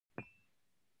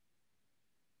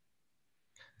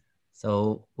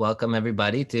So welcome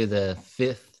everybody to the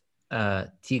fifth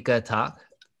TICA talk.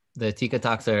 The TICA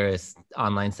talks are an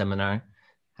online seminar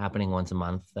happening once a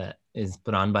month that is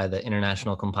put on by the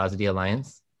International Compositae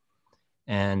Alliance.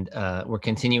 And we're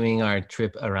continuing our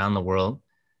trip around the world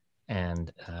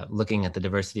and looking at the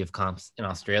diversity of comps in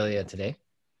Australia today.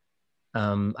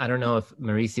 I don't know if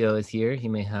Mauricio is here. He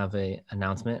may have an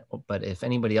announcement, but if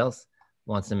anybody else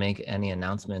wants to make any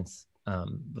announcements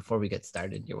before we get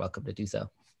started, you're welcome to do so.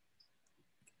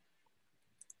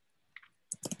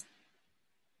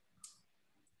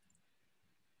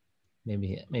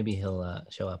 Maybe he'll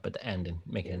show up at the end and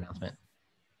make an announcement.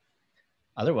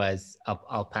 Otherwise,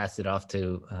 I'll pass it off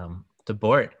to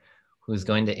Bort, who's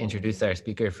going to introduce our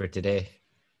speaker for today.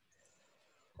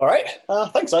 All right,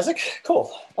 thanks, Isaac.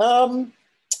 Cool.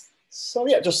 So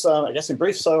yeah, just I guess in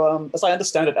brief. So as I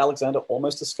understand it, Alexander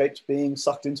almost escaped being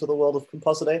sucked into the world of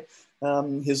Compositae.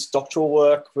 His doctoral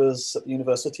work was at the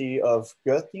University of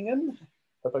Göttingen,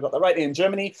 hope I got that right, in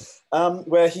Germany,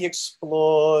 where he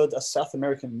explored a South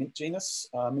American mint genus,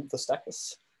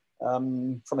 Minthostachys,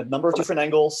 from a number of different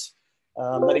angles.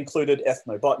 That included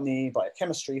ethnobotany,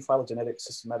 biochemistry, phylogenetics,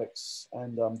 systematics,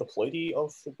 and the ploidy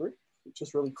of the group, which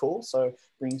is really cool. So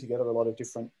bringing together a lot of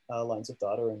different lines of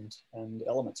data and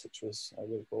elements, which was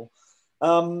really cool.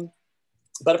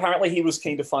 But apparently he was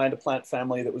keen to find a plant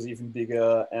family that was even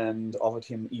bigger and offered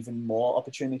him even more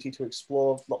opportunity to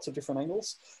explore lots of different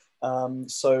angles.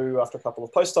 So after a couple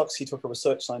of postdocs, he took a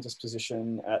research scientist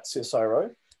position at CSIRO,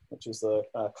 which is the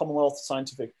Commonwealth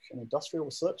Scientific and Industrial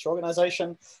Research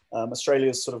Organisation,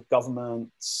 Australia's sort of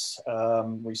government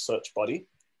research body.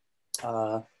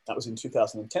 That was in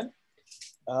 2010.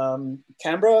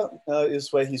 Canberra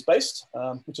is where he's based,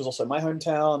 which is also my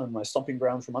hometown and my stomping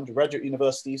ground from undergraduate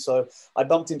university. So I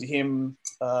bumped into him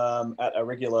at a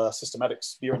regular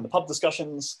systematics beer in the pub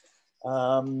discussions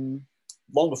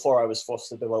long before I was forced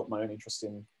to develop my own interest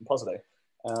in Compositae.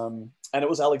 And it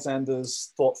was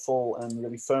Alexander's thoughtful and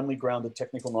really firmly grounded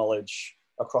technical knowledge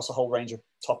across a whole range of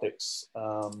topics,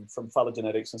 from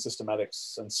phylogenetics and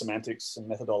systematics and semantics and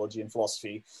methodology and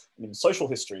philosophy and social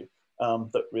history,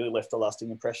 that really left a lasting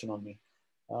impression on me.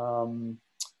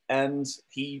 And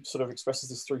he sort of expresses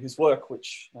this through his work,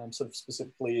 which sort of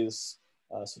specifically is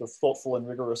sort of thoughtful and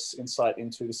rigorous insight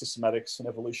into the systematics and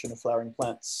evolution of flowering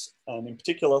plants, and in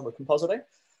particular the Compositae,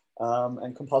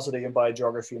 and Compositae and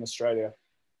biogeography in Australia,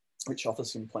 which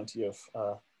offers him plenty of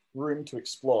room to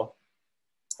explore.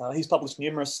 He's published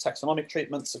numerous taxonomic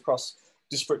treatments across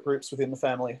disparate groups within the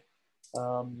family.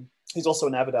 He's also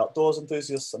an avid outdoors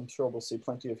enthusiast. I'm sure we'll see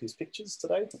plenty of his pictures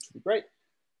today, which will be great.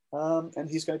 And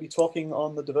he's going to be talking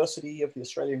on the diversity of the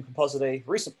Australian Compositae,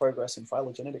 recent progress in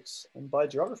phylogenetics and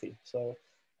biogeography. So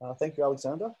thank you,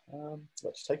 Alexander.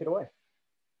 Let's take it away.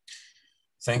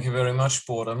 Thank you very much,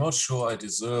 Bort. I'm not sure I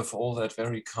deserve all that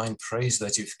very kind praise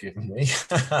that you've given me.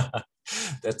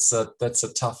 That's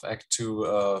a tough act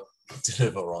to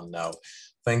deliver on now.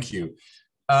 Thank you.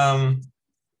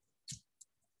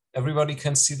 Everybody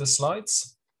can see the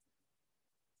slides?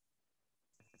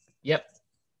 Yep.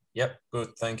 Yep,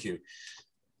 good, thank you.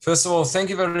 First of all, thank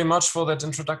you very much for that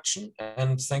introduction,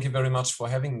 and thank you very much for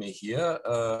having me here.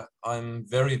 I'm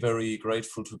very, very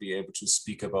grateful to be able to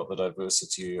speak about the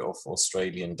diversity of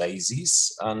Australian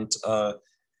daisies. And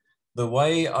the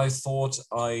way I thought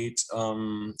I'd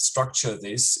structure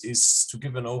this is to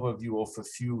give an overview of a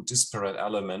few disparate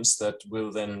elements that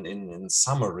will then, in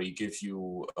summary, give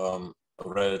you a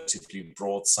relatively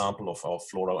broad sample of our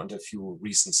flora and a few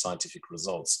recent scientific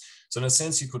results. So in a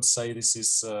sense, you could say this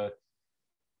is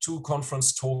two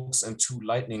conference talks and two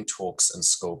lightning talks in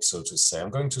scope, so to say.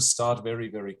 I'm going to start very,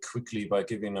 very quickly by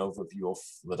giving an overview of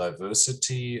the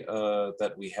diversity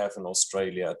that we have in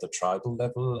Australia at the tribal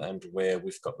level and where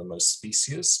we've got the most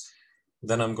species.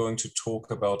 Then I'm going to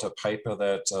talk about a paper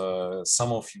that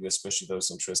some of you, especially those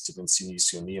interested in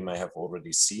Senesionia, may have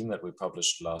already seen, that we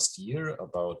published last year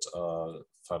about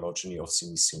phylogeny of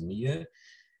Senesionia.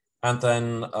 And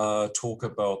then talk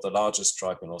about the largest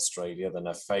tribe in Australia, the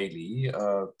Nephali,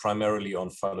 primarily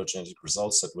on phylogenetic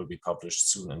results that will be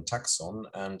published soon in Taxon,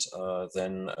 and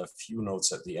then a few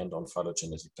notes at the end on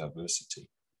phylogenetic diversity.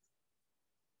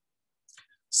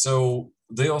 So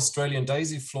the Australian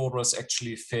daisy flora is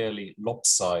actually fairly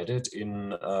lopsided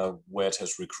in where it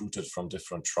has recruited from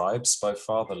different tribes. By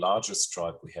far the largest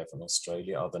tribe we have in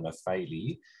Australia are the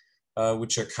Nephali,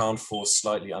 which account for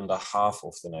slightly under half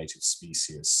of the native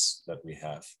species that we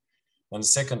have. And the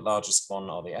second largest one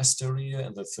are the Asteria,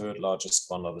 and the third largest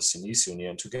one are the Senesionia,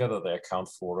 and together they account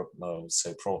for,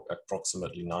 say,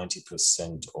 approximately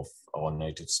 90% of our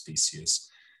native species.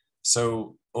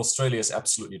 So Australia is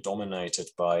absolutely dominated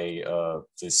by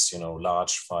this,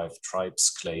 large 5 tribes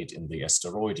clade in the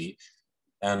asteroid,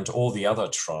 and all the other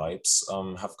tribes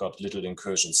have got little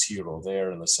incursions here or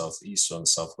there in the southeast or in the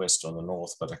southwest or in the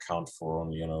north, but account for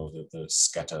only, the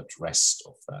scattered rest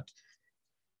of that.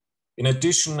 In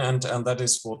addition, and that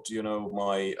is what,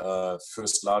 my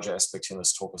first larger aspect in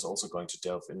this talk is also going to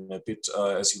delve in a bit.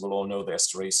 As you will all know, the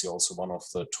Asteraceae are also one of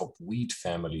the top weed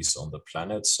families on the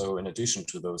planet. So in addition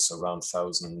to those around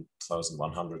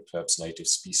 1,100 perhaps native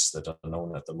species that are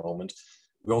known at the moment,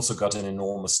 we also got an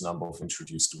enormous number of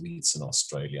introduced weeds in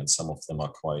Australia, and some of them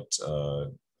are quite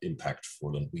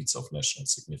impactful and weeds of national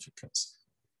significance.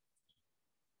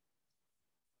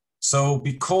 So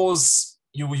because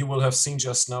you will have seen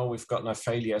just now, we've got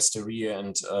Nephalia, Asteria,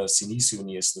 and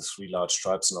Senecio as the 3 large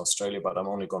tribes in Australia, but I'm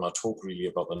only going to talk really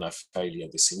about the Nephalia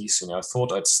and the Senecio. I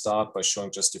thought I'd start by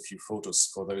showing just a few photos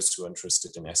for those who are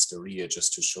interested in Asteria,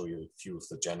 just to show you a few of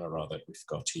the genera that we've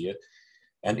got here.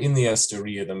 And in the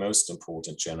Asteria, the most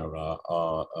important genera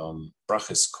are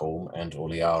Brachiscombe and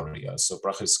Olearia. So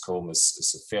Brachiscombe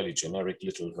is a fairly generic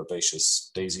little herbaceous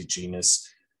daisy genus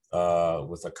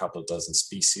with a couple dozen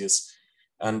species.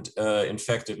 And in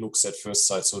fact, it looks at first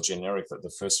sight so generic that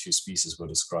the first few species were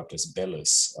described as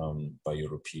bellis by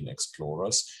European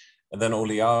explorers. And then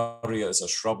Olearia is a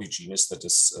shrubby genus that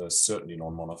is certainly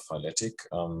non-monophyletic.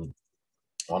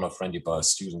 One of Randy Byer's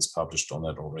students published on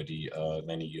that already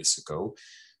many years ago.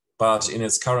 But in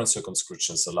its current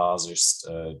circumscription, it's the largest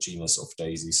genus of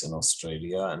daisies in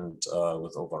Australia, and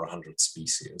with over 100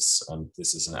 species. And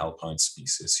this is an alpine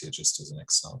species here, just as an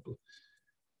example.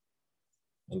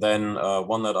 And then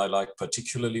one that I like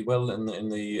particularly well in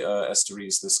the Asteria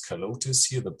is this Calotis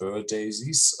here, the burr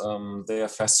daisies. They are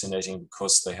fascinating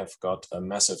because they have got a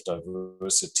massive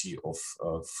diversity of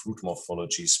fruit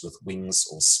morphologies with wings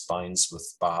or spines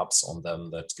with barbs on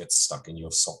them that get stuck in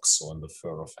your socks or in the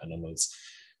fur of animals.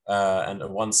 And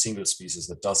one single species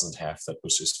that doesn't have that,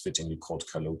 which is fittingly called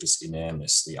Calotis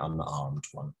inermis, the unarmed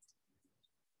one.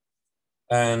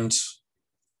 And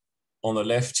on the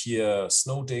left here,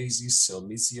 snow daisies,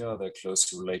 Selmisia, they're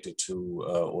closely related to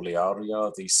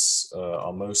Olearia. These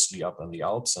are mostly up in the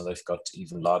Alps, and they've got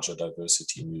even larger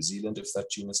diversity in New Zealand, if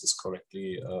that genus is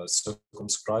correctly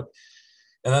circumscribed.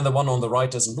 And then the one on the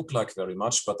right doesn't look like very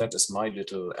much, but that is my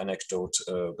little anecdote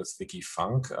with Vicky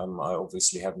Funk. I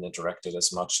obviously haven't interacted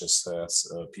as much as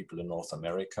people in North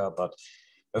America, but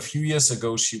a few years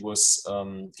ago, she was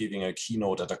giving a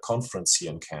keynote at a conference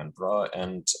here in Canberra,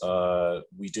 and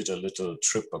we did a little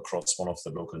trip across one of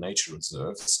the local nature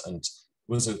reserves, and it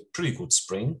was a pretty good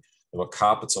spring. There were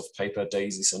carpets of paper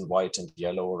daisies in white and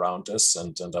yellow around us,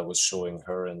 and I was showing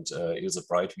her and Ilse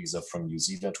Breitwieser from New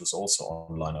Zealand, who's also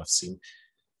online, I've seen,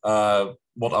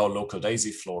 what our local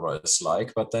daisy flora is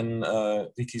like. But then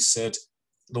Vicky said,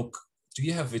 look, do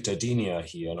you have Vitadenia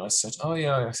here? And I said, oh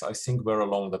yeah, I think we're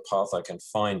along the path, I can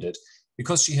find it,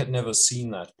 because she had never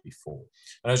seen that before.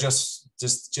 And I just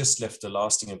left a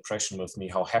lasting impression with me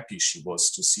how happy she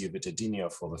was to see a Vitadenia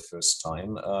for the first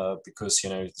time, because,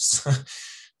 you know,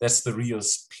 that's the real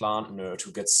plant nerd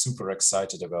who gets super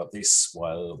excited about this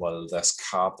while there's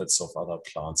carpets of other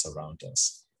plants around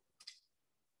us.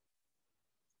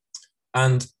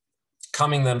 And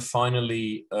coming then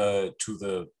finally to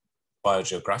the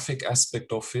biogeographic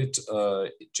aspect of it,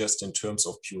 just in terms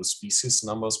of pure species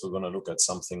numbers, we're going to look at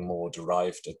something more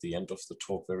derived at the end of the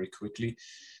talk very quickly.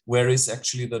 Where is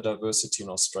actually the diversity in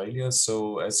Australia?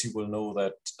 So as you will know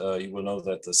that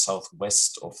the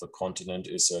southwest of the continent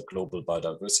is a global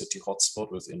biodiversity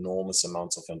hotspot with enormous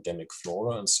amounts of endemic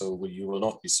flora, and so you will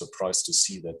not be surprised to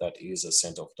see that that is a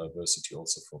center of diversity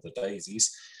also for the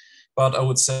daisies. But I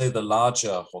would say the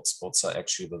larger hotspots are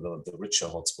actually, the richer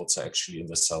hotspots are actually in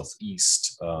the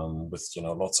southeast, with, you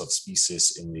know, lots of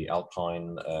species in the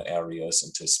alpine areas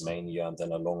in Tasmania, and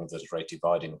then along the Great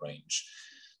Dividing Range.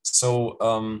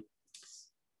 So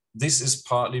this is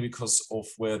partly because of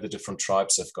where the different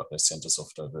tribes have got their centers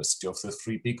of diversity. Of the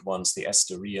 3 big ones, the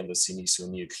Asteria and the Senecio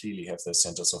clearly have their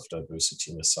centers of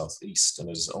diversity in the southeast, and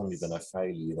it is only the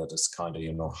Nephalia that is kind of,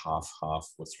 you know, half-half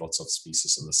with lots of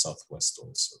species in the southwest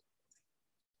also.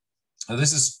 Now,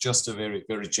 this is just a very,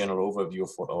 very general overview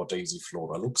of what our daisy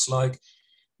flora looks like.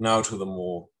 Now to the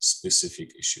more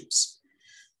specific issues.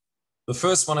 The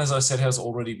first one, as I said, has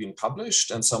already been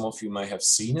published, and some of you may have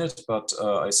seen it, but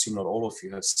I assume not all of you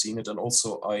have seen it. And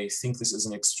also, I think this is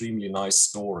an extremely nice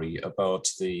story about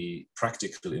the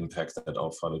practical impact that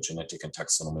our phylogenetic and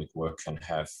taxonomic work can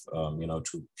have, you know,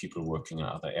 to people working in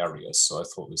other areas. So I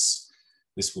thought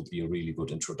this would be a really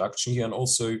good introduction here. And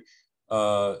also,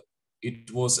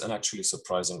 it was an actually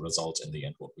surprising result in the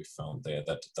end, what we found there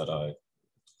that I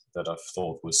that I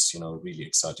thought was, really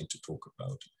exciting to talk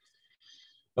about.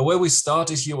 Now, where we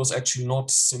started here was actually not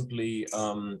simply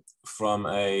from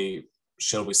a,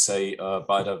 shall we say,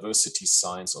 biodiversity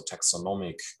science or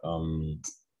taxonomic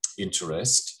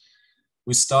interest.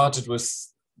 We started with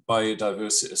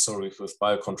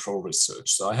biocontrol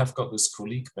research. So I have got this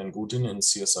colleague, Ben Goodin, in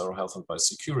CSIRO Health and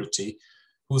Biosecurity,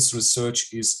 whose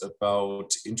research is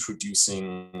about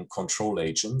introducing control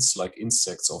agents like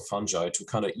insects or fungi to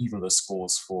kind of even the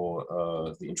scores for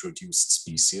the introduced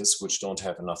species, which don't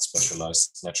have enough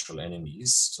specialized natural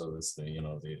enemies. So it's the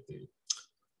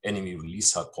enemy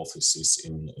release hypothesis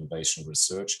in invasion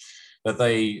research, that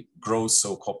they grow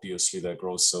so copiously, they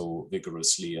grow so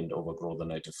vigorously and overgrow the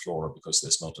native flora because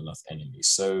there's not enough enemies.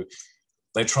 So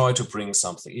they try to bring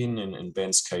something in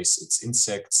Ben's case, it's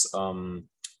insects,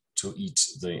 to eat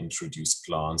the introduced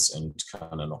plants and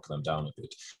kind of knock them down a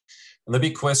bit. And the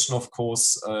big question, of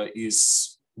course,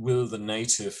 is, will the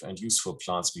native and useful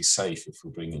plants be safe if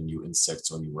we bring in new insects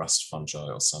or new rust fungi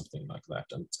or something like that?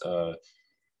 And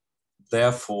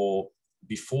therefore,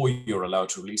 before you're allowed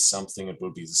to release something, it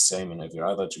will be the same in every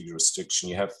other jurisdiction.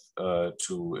 You have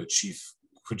to achieve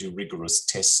pretty rigorous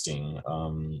testing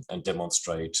and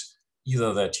demonstrate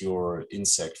either that your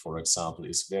insect, for example,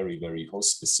 is very, very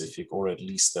host specific, or at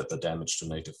least that the damage to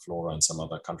native flora in some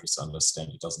other countries understand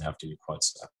it doesn't have to be quite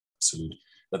so absolute,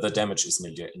 that the damage is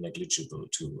negligible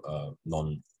to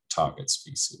non-target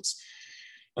species.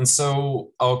 And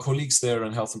so our colleagues there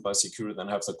in Health and Biosecurity then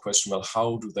have the question, well,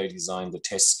 how do they design the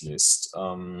test list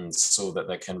so that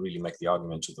they can really make the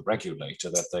argument to the regulator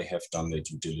that they have done their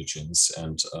due diligence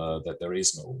and that there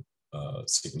is no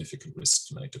significant risk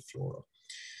to native flora?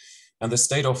 And the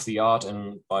state of the art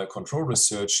in biocontrol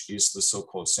research is the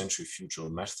so-called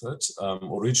centrifugal method,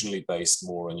 originally based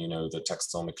more on, the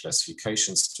taxonomic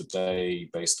classifications, today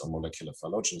based on molecular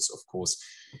phylogenies, of course,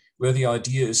 where the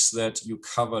idea is that you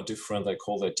cover different, they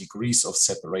call that degrees of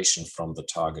separation from the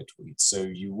target weed. So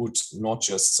you would not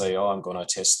just say, oh, I'm going to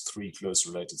test 3 close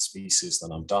related species,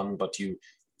 then I'm done, but you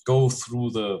go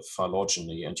through the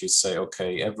phylogeny and you say,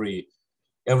 okay,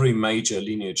 every major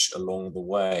lineage along the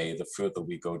way, the further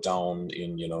we go down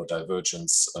in,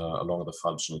 divergence along the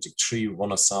phylogenetic tree, we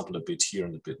want to sample a bit here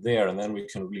and a bit there, and then we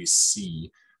can really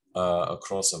see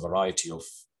across a variety of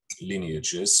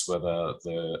lineages whether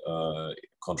the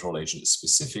control agent is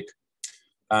specific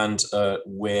and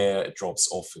where it drops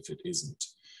off if it isn't.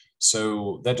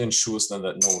 So that ensures then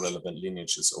that no relevant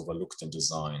lineage is overlooked in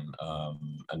design,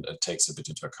 and it takes a bit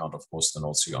into account, of course, then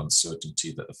also your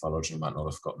uncertainty that the phylogeny might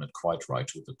not have gotten it quite right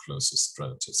who the closest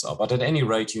relatives are. But at any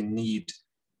rate, you need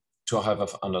to have an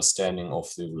understanding of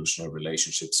the evolutionary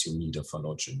relationships. You need a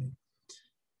phylogeny.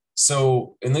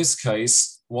 So in this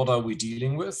case, what are we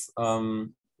dealing with?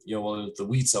 Well, the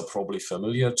weeds are probably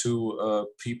familiar to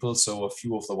people. So a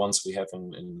few of the ones we have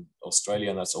in Australia,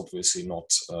 and that's obviously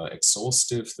not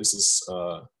exhaustive. This is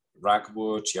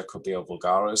ragwort, Jacobea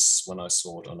vulgaris, when I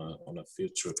saw it on a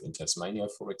field trip in Tasmania,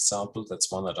 for example.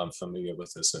 That's one that I'm familiar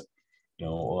with as a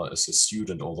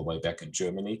student all the way back in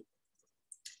Germany.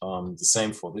 The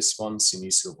same for this one,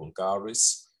 Senecio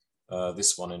vulgaris,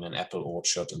 this one in an apple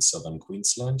orchard in southern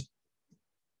Queensland.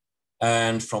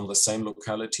 And from the same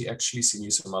locality, actually,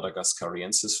 Senecio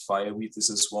madagascariensis fireweed.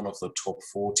 This is one of the top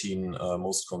 14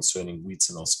 most concerning weeds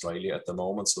in Australia at the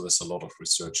moment. So there's a lot of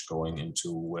research going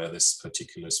into where this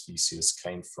particular species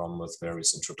came from with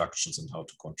various introductions and how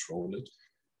to control it.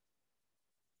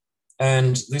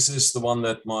 And this is the one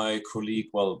that my colleague,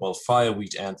 well,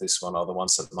 fireweed and this one are the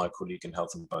ones that my colleague in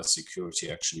Health and Biosecurity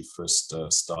actually first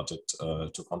started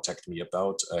to contact me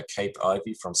about. Cape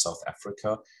ivy from South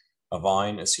Africa. A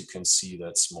vine, as you can see,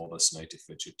 that's more or less native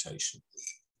vegetation.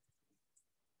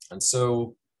 And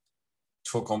so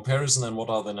for comparison, and what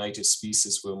are the native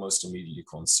species we're most immediately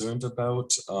concerned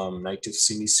about? Native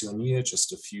Senecio,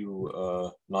 just a few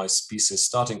nice species,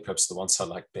 starting perhaps the ones I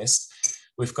like best.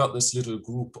 We've got this little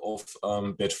group of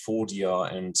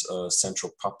Bedfordia and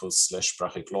Centropuppus /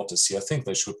 Brachyglottis here. I think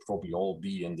they should probably all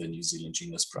be in the New Zealand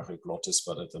genus Brachyglottis,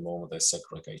 but at the moment they're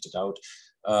segregated out.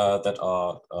 That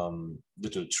are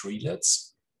little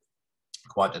treelets,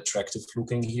 quite attractive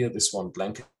looking here. This one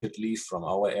blanket leaf from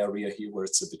our area here where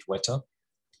it's a bit wetter.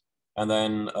 And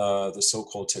then the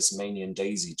so-called Tasmanian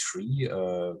daisy tree,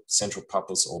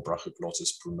 Centropuppus or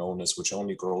Brachyglottis prunonis, which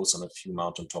only grows on a few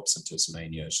mountaintops in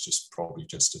Tasmania. It's probably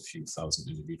just a few thousand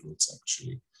individuals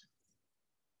actually.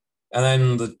 And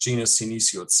then the genus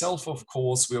Senecio itself, of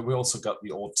course, we also got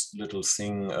the odd little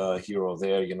thing here or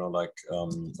there, like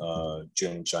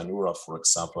Gynura, for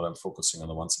example. I'm focusing on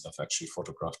the ones that I've actually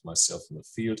photographed myself in the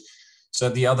field. So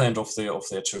at the other end of the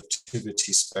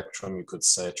attractivity spectrum, you could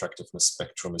say attractiveness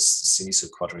spectrum, is Senecio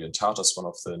quadridentatus, one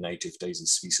of the native daisy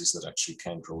species that actually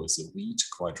can grow as a weed,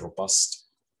 quite robust.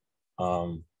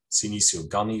 Senecio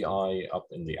gunnii up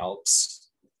in the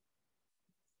Alps,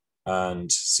 and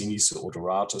Senecio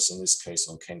odoratus, in this case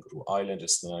on Kangaroo Island,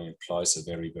 as the name implies, a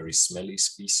very, very smelly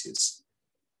species.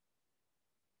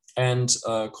 And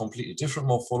a completely different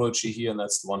morphology here, and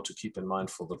that's the one to keep in mind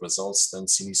for the results, than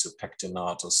Senecio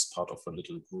pectinatus, part of a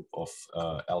little group of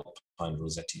alpine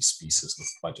Rossetti species with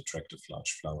quite attractive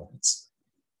large flower heads.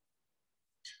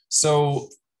 So,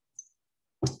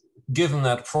 given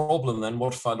that problem, then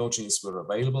what phylogenies were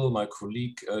available? My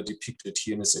colleague depicted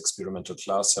here in his experimental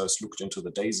class house looked into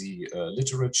the daisy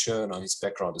literature. Now his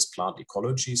background is plant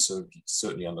ecology, so he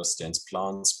certainly understands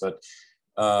plants, but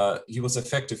he was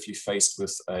effectively faced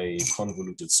with a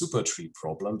convoluted supertree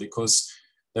problem, because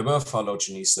there were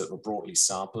phylogenies that were broadly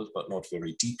sampled, but not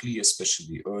very deeply,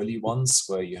 especially early ones,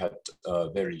 where you had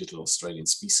very little Australian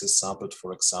species sampled,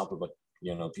 for example, but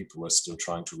people were still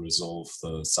trying to resolve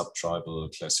the subtribal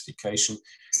classification.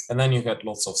 And then you had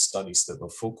lots of studies that were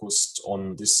focused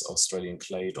on this Australian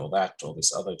clade or that, or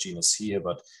this other genus here,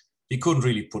 but he couldn't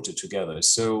really put it together.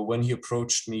 So when he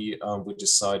approached me, we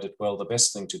decided, well, the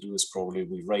best thing to do is probably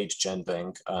we raid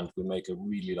GenBank and we make a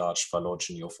really large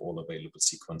phylogeny of all available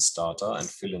sequence data and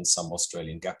fill in some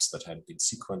Australian gaps that hadn't been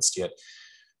sequenced yet.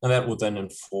 And that would then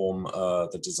inform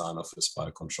the design of this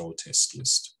biocontrol test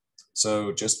list.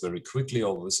 So just very quickly,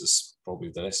 although this is probably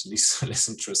the less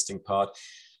interesting part,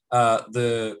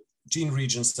 the gene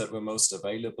regions that were most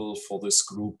available for this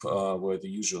group were the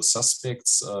usual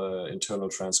suspects: internal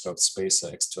transcript spacer,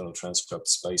 external transcript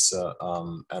spacer,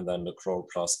 and then the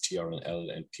chloroplast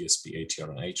tRNL and PSBA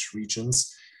tRNH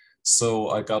regions.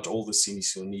 So I got all the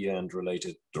Senecionia and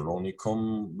related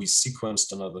Doronicum. We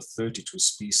sequenced another 32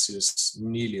 species,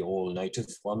 nearly all native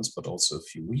ones, but also a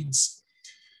few weeds.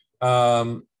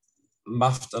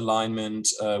 Muffed alignment,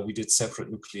 we did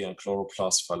separate nuclear and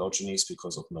chloroplast phylogenies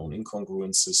because of known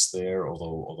incongruences there,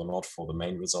 although not for the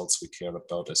main results we care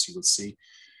about, as you will see.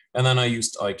 And then I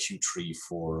used IQ-tree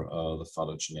for the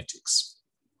phylogenetics.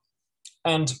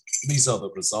 And these are the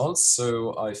results.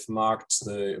 So I've marked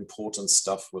the important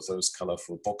stuff with those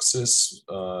colorful boxes.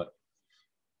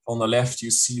 On the left,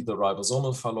 you see the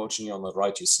ribosomal phylogeny. On the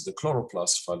right, you see the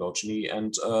chloroplast phylogeny.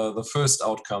 And the first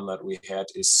outcome that we had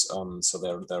is, so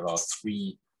there are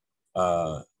 3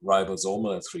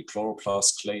 ribosomal and 3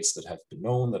 chloroplast clades that have been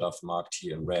known, that I've marked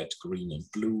here in red, green, and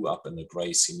blue up in the gray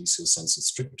Senecio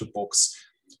sensostrictor box.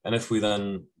 And if we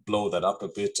then blow that up a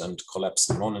bit and collapse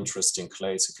the non-interesting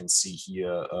clades, you can see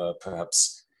here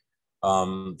perhaps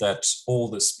that all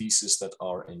the species that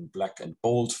are in black and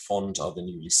bold font are the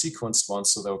newly sequenced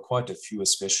ones. So there were quite a few,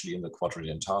 especially in the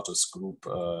quadridentatus group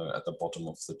at the bottom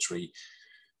of the tree,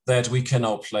 that we can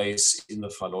now place in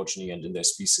the phylogeny and in their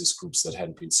species groups that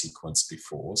hadn't been sequenced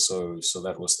before. So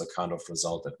that was the kind of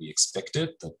result that we expected,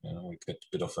 that we get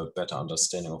a bit of a better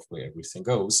understanding of where everything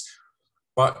goes.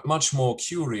 But much more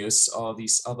curious are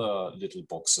these other little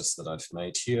boxes that I've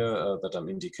made here that I'm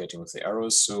indicating with the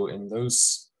arrows. So in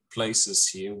those places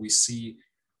here, we see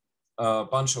a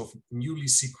bunch of newly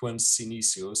sequenced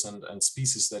Senecios and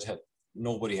species that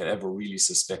nobody had ever really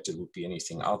suspected would be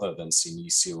anything other than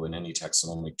Senecio in any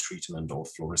taxonomic treatment or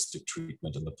floristic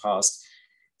treatment in the past,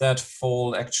 that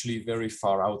fall actually very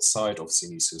far outside of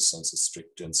Senecio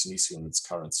sensostrictor and Senecio in its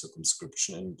current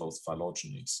circumscription in both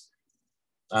phylogenies.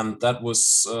 And that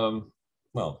was,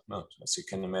 well, as you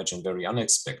can imagine, very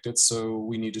unexpected. So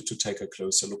we needed to take a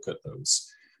closer look at those.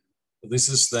 This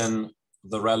is then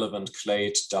the relevant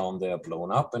clade down there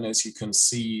blown up. And as you can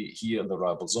see here in the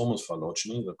ribosomal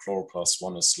phylogeny, the chloroplast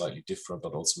one is slightly different,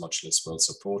 but also much less well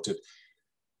supported.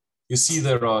 You see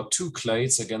there are 2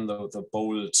 clades. Again, the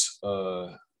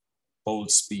bold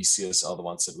species are the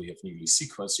ones that we have newly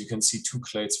sequenced. You can see 2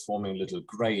 clades forming a little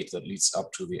grade that leads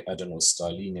up to the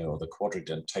Adenostylenia or the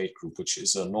quadridentate group, which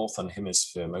is a northern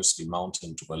hemisphere, mostly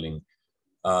mountain dwelling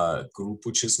group,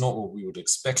 which is not what we would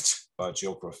expect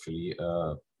biogeographically,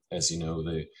 as you know,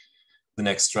 the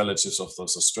next relatives of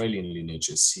those Australian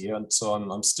lineages here. And so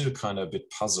I'm still kind of a bit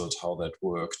puzzled how that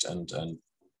worked and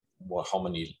how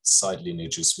many side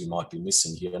lineages we might be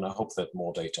missing here. And I hope that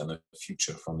more data in the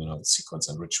future from the sequence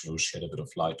enrichment will shed a bit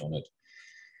of light on it.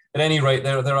 At any rate,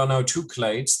 there are now 2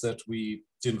 clades that we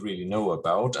didn't really know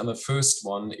about. And the first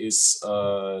one is,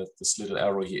 this little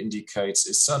arrow here indicates,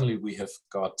 is suddenly we have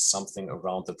got something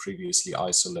around the previously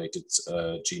isolated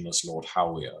genus Lord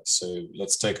Howier. So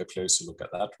let's take a closer look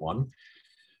at that one.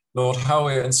 Lord Howe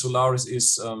insularis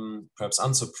is, perhaps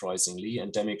unsurprisingly,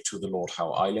 endemic to the Lord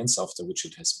Howe Islands, after which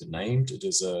it has been named. It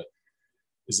is a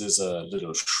This is a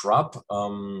little shrub.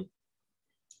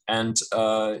 And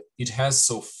it has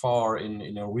so far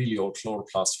in a really old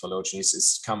chloroplast phylogenies,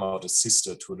 it's come out a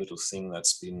sister to a little thing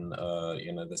that's been,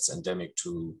 that's endemic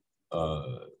to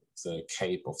the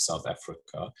Cape of South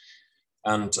Africa.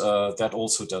 And that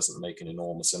also doesn't make an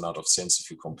enormous amount of sense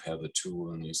if you compare the two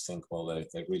and you think, well,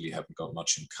 they really haven't got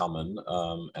much in common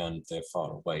and they're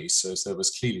far away. So there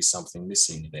was clearly something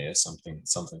missing there, something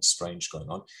strange going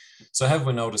on. So have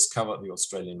we now discovered the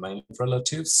Australian mainland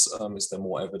relatives? Is there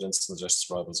more evidence than just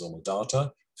ribosomal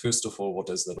data? First of all, what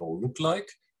does that all look like?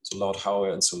 So Lord Howe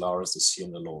and Solaris is here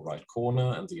in the lower right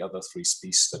corner, and the other three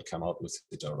species that come out with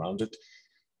it around it.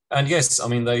 And yes, I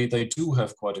mean, they do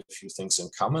have quite a few things in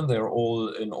common. They're all,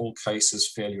 in all cases,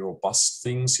 fairly robust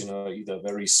things, either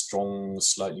very strong,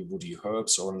 slightly woody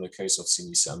herbs, or in the case of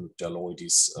Synesia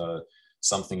amygdaloides,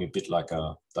 something a bit like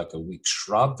a weak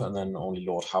shrub. And then only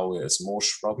Lord Howe is more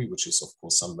shrubby, which is, of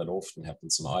course, something that often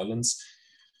happens in islands.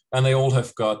 And they all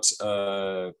have got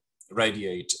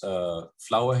radiate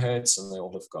flower heads, and they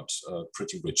all have got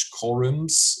pretty rich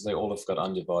corymbs. They all have got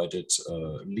undivided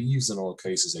leaves in all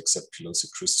cases, except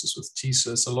Pilosicristus with teeth.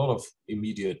 So there's a lot of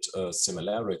immediate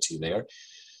similarity there.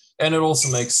 And it also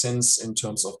makes sense in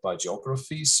terms of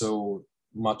biogeography. So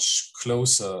much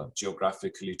closer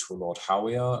geographically to Lord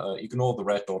Howe. Ignore the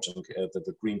red dot and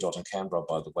the green dot in Canberra,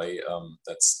 by the way.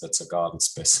 That's a garden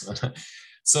specimen.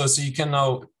 So you can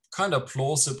now kind of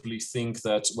plausibly think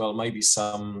that, well, maybe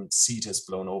some seed has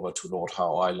blown over to Lord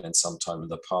Howe Island sometime in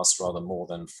the past, rather more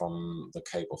than from the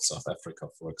Cape of South Africa,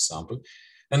 for example.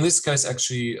 In this case,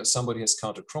 actually, somebody has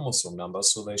counted chromosome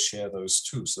numbers, so they share those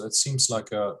too. So that seems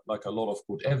like a lot of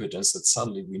good evidence that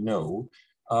suddenly we know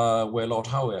where Lord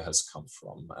Howe has come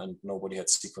from, and nobody had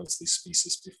sequenced these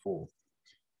species before.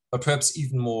 But perhaps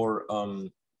even more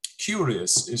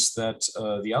curious is that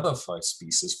the other 5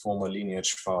 species form a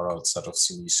lineage far outside of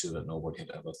Synesia that nobody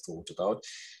had ever thought about.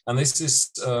 And this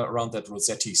is around that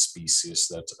Rossetti species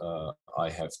that I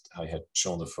had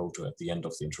shown the photo at the end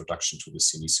of the introduction to the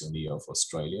Synesionia of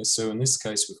Australia. So in this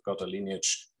case, we've got a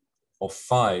lineage of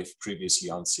 5 previously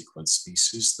unsequenced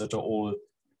species that are all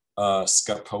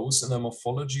scapose in their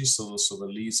morphology. So the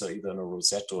leaves are either in a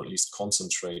rosette or at least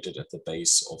concentrated at the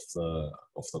base of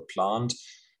the plant.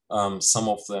 Some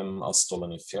of them are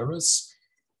stoloniferous,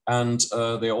 and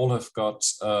they all have got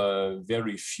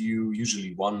very few,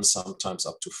 usually 1, sometimes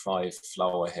up to 5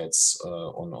 flower heads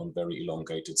on very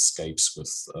elongated scapes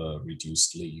with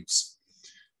reduced leaves.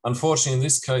 Unfortunately, in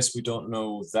this case, we don't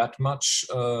know that much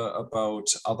about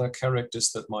other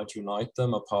characters that might unite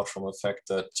them, apart from the fact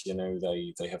that,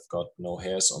 they have got no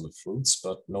hairs on the fruits,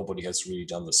 but nobody has really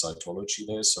done the cytology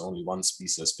there. So only 1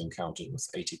 species has been counted with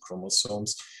 80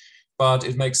 chromosomes. But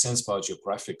it makes sense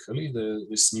biogeographically.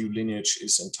 This new lineage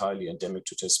is entirely endemic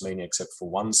to Tasmania, except for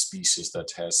 1 species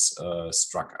that has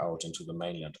struck out into the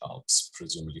mainland Alps,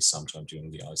 presumably sometime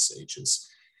during the ice ages.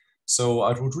 So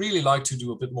I would really like to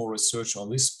do a bit more research on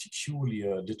this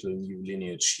peculiar little new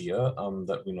lineage here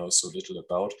that we know so little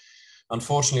about.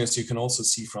 Unfortunately, as you can also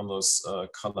see from those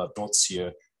colored dots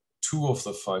here, 2 of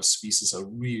the 5 species are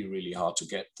really, really hard to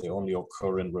get. They only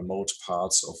occur in remote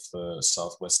parts of the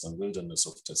southwestern wilderness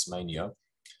of Tasmania.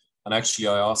 And actually,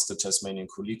 I asked the Tasmanian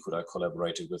colleague I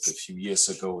collaborated with a few years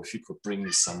ago if he could bring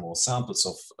me some more samples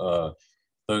of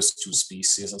those 2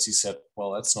 species. And he said,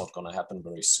 well, that's not going to happen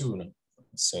very soon. And I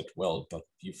said, well, but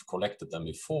you've collected them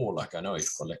before. Like, I know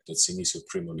you've collected Synesia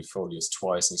primulifolius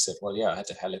twice. And he said, well, yeah, I had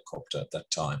a helicopter at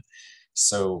that time.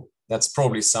 So that's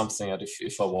probably something that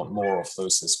if I want more of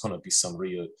those, there's going to be some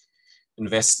real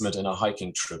investment in a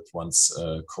hiking trip once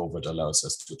COVID allows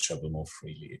us to travel more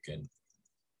freely again.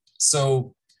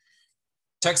 So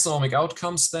taxonomic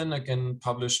outcomes then, again,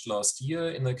 published last year.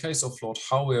 In the case of Lord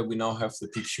Howe, we now have the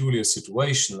peculiar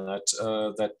situation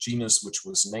that that genus, which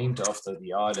was named after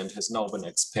the island, has now been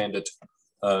expanded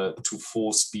to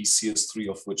 4 species, 3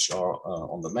 of which are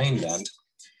on the mainland.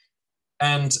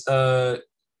 And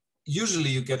usually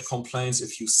you get complaints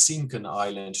if you sink an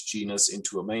island genus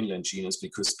into a mainland genus,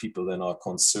 because people then are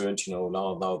concerned,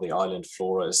 now the island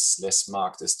flora is less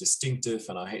marked as distinctive,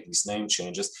 and I hate these name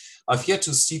changes. I've yet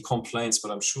to see complaints, but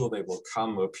I'm sure they will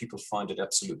come, where people find it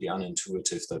absolutely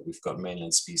unintuitive that we've got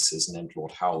mainland species named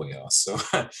Lord Howe. So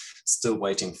still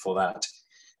waiting for that.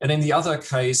 And in the other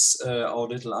case, our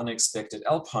little unexpected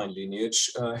alpine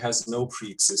lineage has no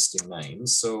pre-existing name,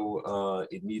 so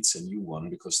it needs a new one,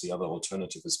 because the other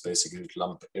alternative is basically to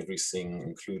lump everything,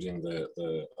 including the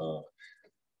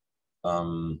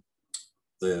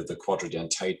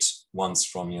quadridentate ones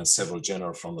from several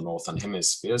genera from the northern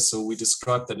hemisphere. So we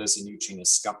described that as a new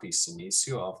genus Scapi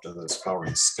Synesio after those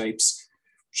flowering scapes.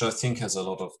 which I think has a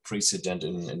lot of precedent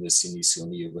in the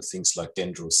Senecio with things like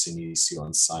Dendrosenecio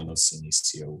and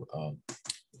Cynosenecio.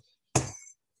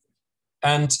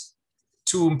 And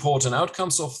two important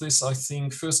outcomes of this, I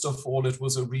think. First of all, it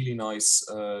was a really nice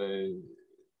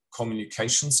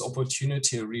communications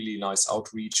opportunity, a really nice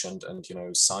outreach and you know,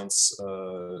 science,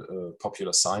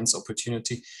 popular science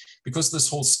opportunity, because this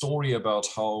whole story about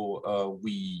how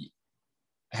we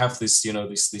have this, you know,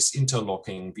 this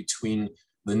interlocking between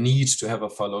the need to have a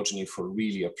phylogeny for a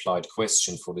really applied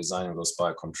question for designing those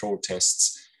biocontrol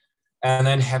tests, and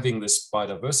then having this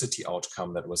biodiversity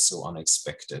outcome that was so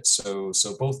unexpected. So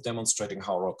both demonstrating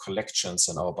how our collections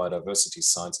and our biodiversity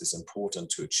science is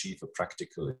important to achieve a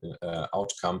practical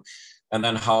outcome, and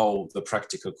then how the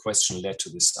practical question led to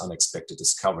this unexpected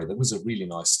discovery. That was a really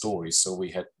nice story. So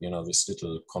we had, you know, this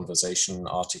little conversation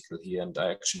article here, and I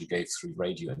actually gave 3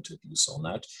 radio interviews on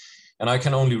that. And I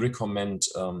can only recommend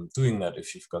doing that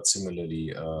if you've got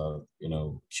similarly, you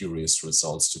know, curious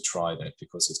results, to try that,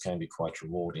 because it can be quite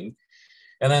rewarding.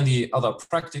 And then the other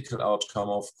practical outcome,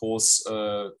 of course,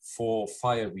 for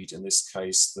fireweed, in this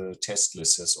case, the test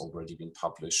list has already been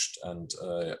published and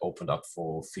opened up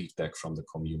for feedback from the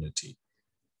community.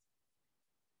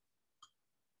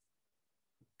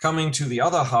 Coming to the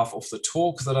other half of the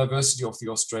talk, the diversity of the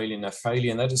Australian Nephalia,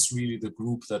 and that is really the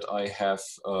group that I have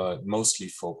mostly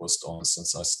focused on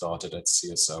since I started at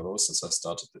CSIRO, since I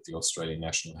started at the Australian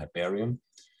National Herbarium.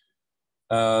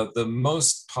 The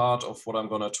most part of what I'm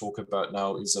going to talk about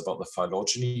now is about the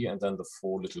phylogeny and then the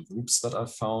 4 little groups that I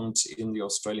found in the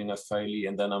Australian Nephalia.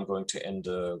 And then I'm going to end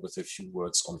with a few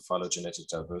words on phylogenetic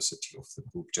diversity of the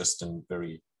group, just in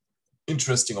very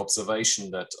interesting observation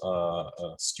that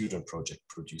a student project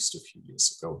produced a few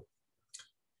years ago.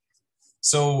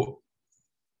 So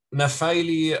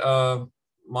Nephalia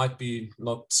might be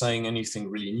not saying anything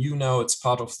really new now. It's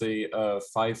part of the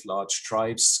 5 large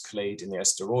tribes clade in the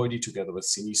Asteroideae, together with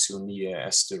Senecionia,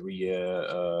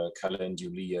 Asteria,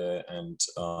 Calendulea, and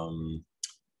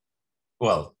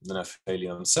well, the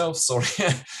Nephalia themselves, sorry.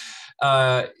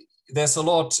 There's a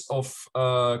lot of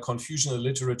confusion in the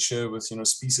literature with, you know,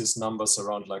 species numbers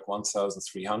around like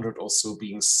 1,300 or so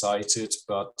being cited,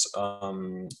 but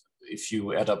if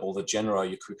you add up all the genera,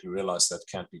 you quickly realize that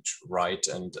can't be right,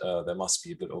 and there must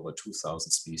be a bit over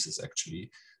 2,000 species actually,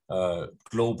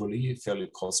 globally, a fairly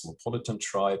cosmopolitan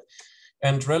tribe,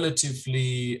 and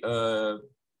relatively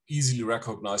easily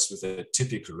recognized with their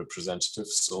typical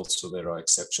representatives. Also, there are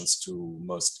exceptions to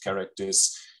most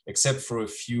characters. Except for a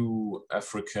few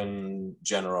African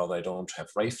genera, they don't have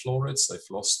ray florids. They've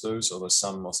lost those, although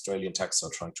some Australian taxa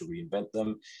are trying to reinvent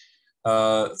them.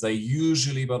 They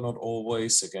usually, but not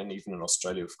always, again, even in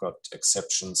Australia, we've got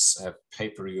exceptions, have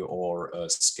papery or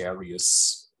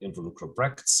scarious involucral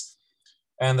bracts.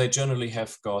 And they generally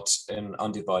have got an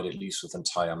undivided leaves with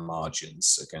entire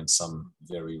margins. Again, some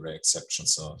very rare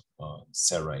exceptions are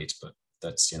serrate, but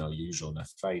that's, you know, usual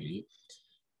Nephalia.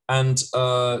 And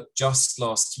just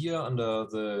last year, under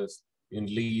the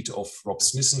lead of Rob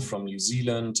Smithson from New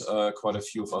Zealand, quite a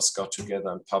few of us got together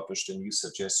and published a new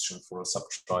suggestion for a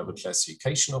subtribal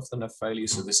classification of the Nephalia.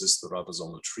 So this is the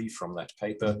ribosomal tree from that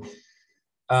paper.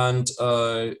 And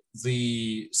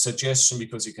the suggestion,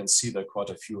 because you can see that quite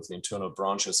a few of the internal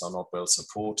branches are not well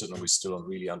supported and we still don't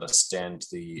really understand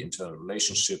the internal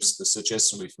relationships, the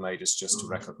suggestion we've made is just to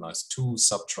recognize 2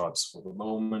 subtribes for the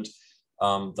moment.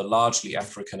 The largely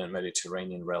African and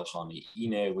Mediterranean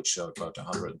Relhaniinae, which are about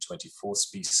 124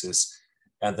 species,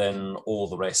 and then all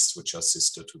the rest, which are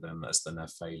sister to them as the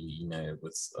Nephaliinae,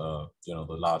 with you know,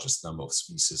 the largest number of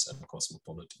species and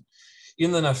cosmopolitan.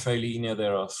 In the Nephaliinae,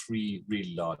 there are 3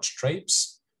 really large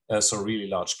tribes, so really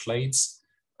large clades.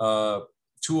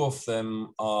 2 of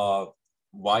them are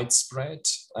widespread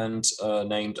and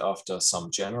named after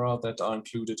some genera that are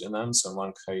included in them. So in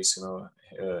one case, you know,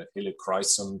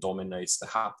 Helichrysum dominates the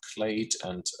Hap clade,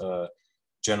 and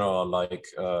genera like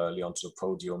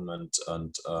Leontopodium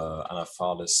and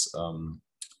Anaphalis,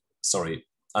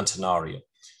 Antenaria.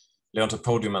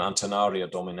 Leontopodium and Antenaria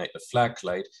dominate the flag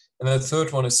clade. And then the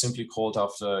 3rd one is simply called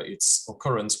after its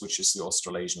occurrence, which is the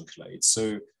Australasian clade.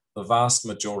 So the vast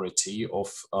majority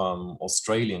of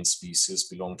Australian species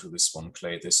belong to this one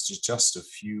clade. There's just a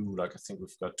few, like I think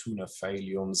we've got 2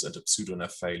 Nephaliums and a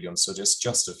pseudonephalium. So there's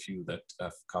just a few that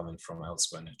have come in from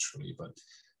elsewhere naturally, but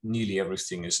nearly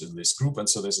everything is in this group. And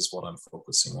so this is what I'm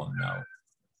focusing on now.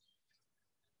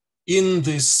 in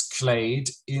this clade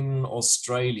in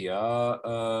Australia,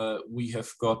 we have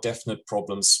got definite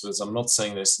problems with, I'm not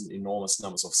saying there's enormous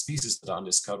numbers of species that are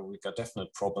undiscovered, we've got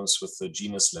definite problems with the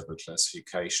genus level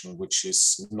classification, which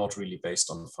is not really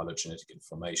based on phylogenetic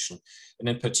information. And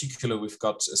in particular, we've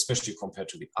got, especially compared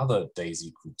to the other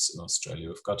daisy groups in Australia,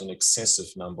 we've got an excessive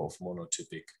number of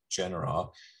monotypic genera,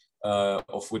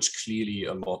 of which clearly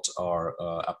a lot are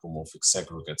apomorphic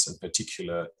segregates. In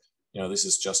particular, this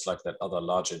is just like that other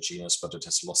larger genus, but it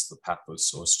has lost the pappus.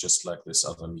 So it's just like this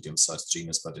other medium-sized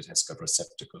genus, but it has got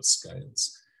receptacle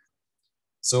scales.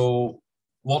 So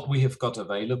what we have got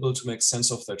available to make sense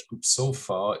of that group so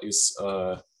far is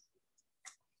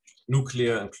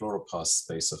nuclear and chloroplast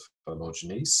space of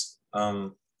phylogenies.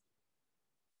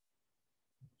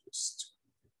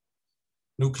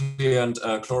 Nuclear and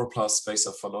chloroplast space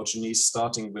of phylogeny,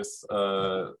 starting with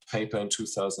a paper in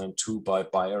 2002 by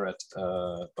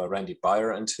Randy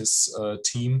Beyer and his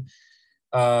team,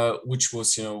 which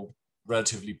was,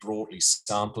 relatively broadly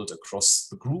sampled across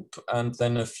the group, and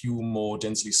then a few more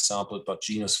densely sampled but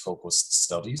genus-focused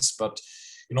studies. But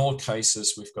in all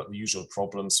cases, we've got the usual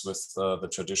problems with the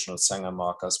traditional Sanger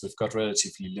markers. We've got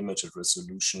relatively limited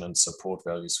resolution and support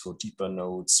values for deeper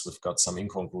nodes. We've got some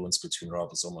incongruence between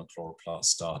ribosome and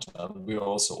chloroplast data. We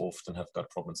also often have got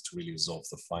problems to really resolve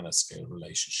the finer scale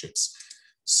relationships.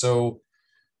 So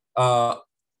I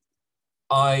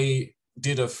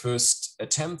did a first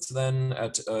attempt then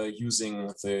at using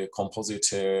the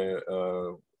Compositae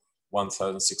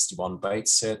 1061 bait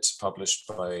set published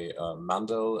by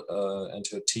Mandel and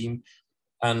her team,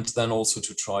 and then also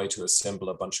to try to assemble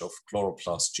a bunch of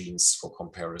chloroplast genes for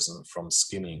comparison from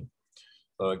skimming.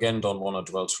 Again, don't want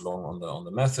to dwell too long on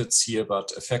the methods here,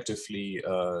 but effectively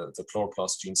the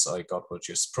chloroplast genes I got were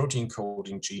just protein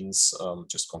coding genes,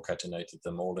 just concatenated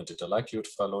them all and did a likelihood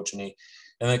phylogeny.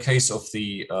 In the case of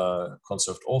the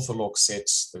conserved ortholog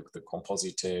sets, the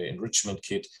Compositae enrichment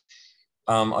kit,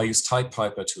 I used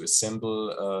TypePiper to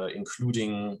assemble,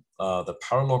 including the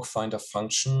paralog finder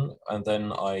function, and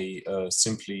then I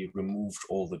simply removed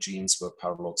all the genes where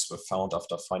paralogs were found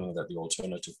after finding that the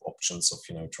alternative options of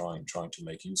trying to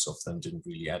make use of them didn't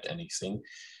really add anything.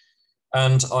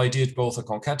 And I did both a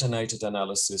concatenated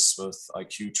analysis with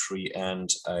IQ tree and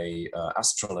a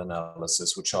astral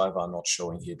analysis, which however I'm not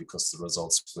showing here because the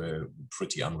results were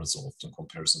pretty unresolved in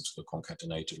comparison to the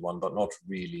concatenated one, but not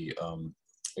really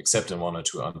except in one or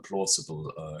two unplausible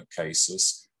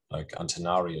cases, like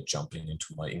Antenaria jumping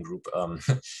into my in-group,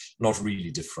 not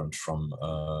really different from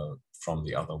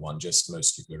the other one, just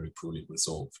mostly very poorly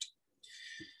resolved.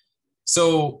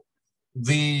 So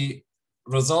the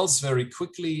results very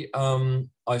quickly,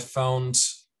 I found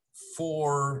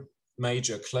 4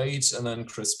 major clades, and then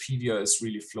Crespedia is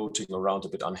really floating around a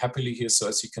bit unhappily here. So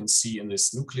as you can see in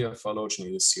this nuclear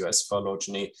phylogeny, this US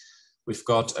phylogeny, we've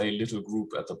got a little group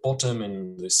at the bottom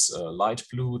in this light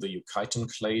blue, the Euchiton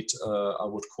clade, I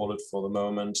would call it for the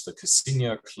moment, the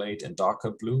Cassinia clade in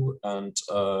darker blue, and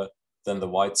then the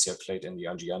Whitesia clade and the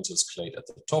Angianthus clade at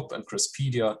the top, and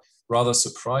Crespedia, rather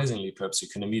surprisingly, perhaps you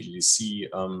can immediately see,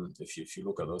 if you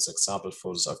look at those example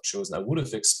photos I've chosen, I would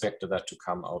have expected that to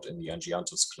come out in the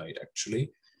Angianthus clade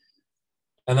actually.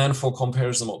 And then for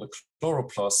comparison, what the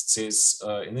chloroplasts is,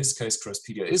 in this case,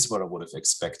 Crespedia is where I would have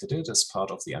expected it as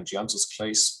part of the Angianthus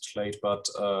clade, but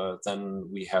then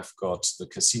we have got the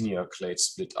Cassinia clade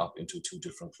split up into 2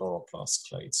 different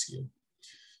chloroplast clades here.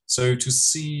 So to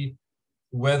see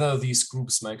whether these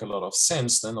groups make a lot of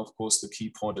sense, then of course the key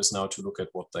point is now to look at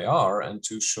what they are and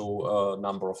to show a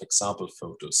number of example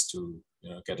photos to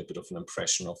get a bit of an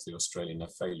impression of the Australian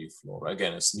Nephaili flora.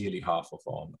 Again, it's nearly half of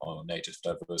our native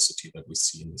diversity that we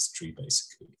see in this tree,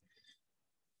 basically.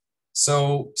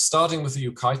 So starting with the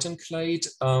Euchiton clade,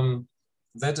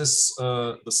 that is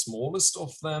the smallest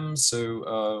of them.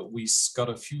 So we got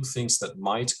a few things that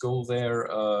might go there,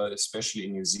 especially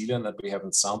in New Zealand that we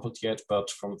haven't sampled yet.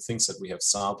 But from things that we have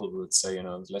sampled, we would say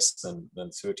less than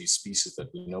 30 species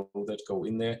that we know that go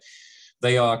in there.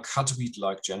 They are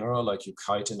cutweed-like genera, like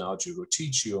Euchiton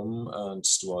argyrotegium and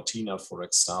Stuartina, for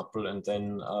example, and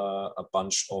then a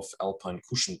bunch of alpine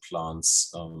cushion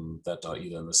plants that are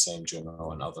either in the same genera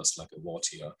and others like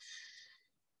Ewartia.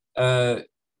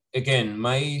 Again,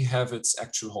 may have its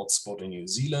actual hotspot in New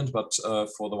Zealand, but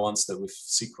for the ones that we've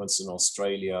sequenced in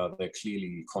Australia, they're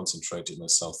clearly concentrated in the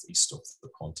southeast of the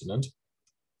continent.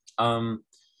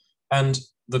 And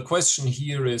the question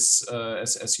here is,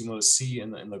 as you will see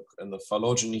in the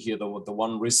phylogeny here, the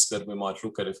one risk that we might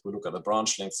look at if we look at the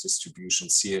branch length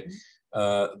distributions here,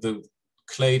 the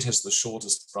clade has the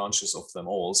shortest branches of them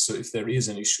all. So if there is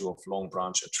an issue of long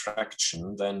branch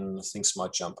attraction, then things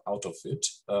might jump out of it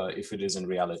if it is in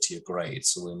reality a grade.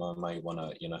 So we might want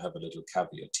to have a little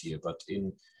caveat here. But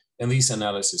in these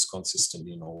analyses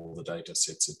consistently in all the data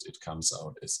sets, it comes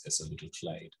out as a little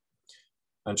clade.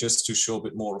 And just to show a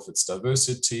bit more of its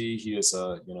diversity, here's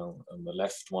on the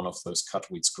left, one of those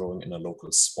cutweeds growing in a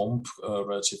local swamp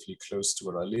relatively close to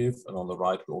where I live. And on the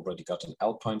right, we already got an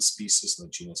alpine species in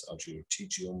the genus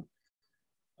Argyrotigium.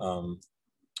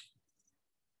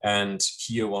 And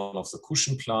here, one of the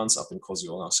cushion plants up in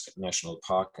Kosiona National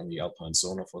Park in the alpine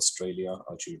zone of Australia,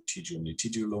 Argyrotigium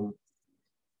letidulum.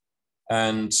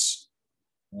 And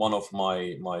one of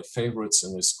my favorites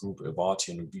in this group,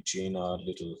 Evartia nubigena,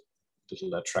 little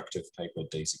attractive paper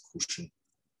daisy cushion.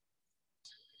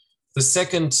 The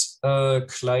second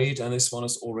clade, and this one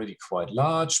is already quite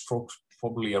large,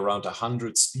 probably around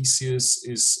 100 species,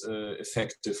 is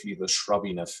effectively the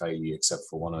shrubby Nephalia, except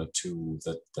for one or two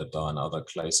that are in other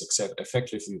clades, except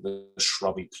effectively the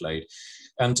shrubby clade.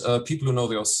 And people who know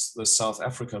the South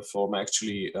African form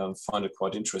actually find it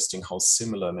quite interesting how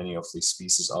similar many of these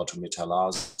species are to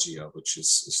Metalasia, which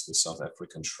is the South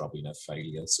African shrubby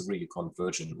Nephalia. It's a really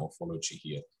convergent morphology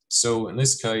here. So in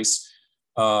this case,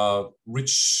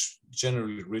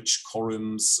 generally rich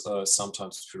corymbs,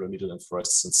 sometimes pyramidal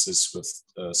inflorescences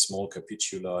with small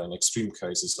capitula, in extreme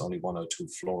cases only 1 or 2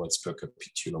 florets per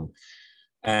capitulum,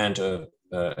 and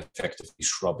effectively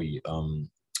shrubby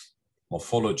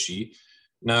morphology.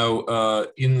 Now,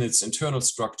 in its internal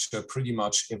structure, pretty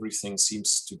much everything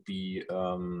seems to be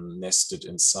nested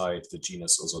inside the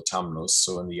genus Osotamnus.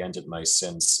 So in the end, it makes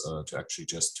sense to actually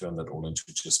just turn that all into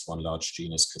just one large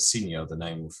genus, Cassinia, the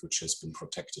name of which has been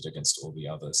protected against all the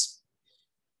others.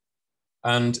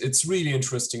 And it's really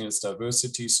interesting in its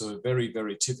diversity. So very,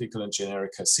 very typical and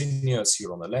generic Cassinia is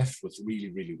here on the left with really,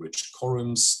 really rich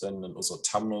corymbs. Then an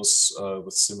Osotamnus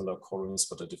with similar corymbs,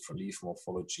 but a different leaf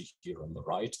morphology here on the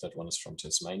right. That one is from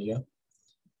Tasmania.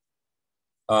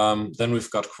 Then we've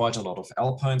got quite a lot of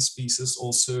alpine species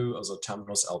also,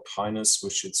 Osotamnus alpinus,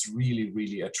 which it's really,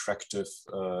 really attractive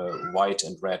white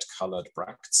and red colored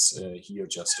bracts here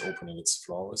just opening its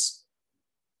flowers.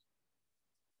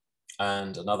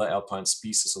 And another alpine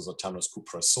species, Osotamnus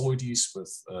cuprasoides,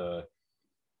 with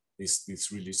these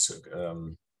really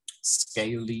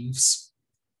scale leaves.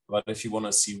 But if you want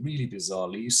to see really bizarre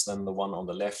leaves, then the one on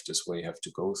the left is where you have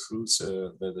to go through.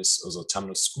 So there is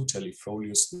Osotamnus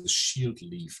scutellifolius, the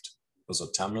shield-leaved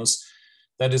Osotamnus.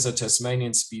 That is a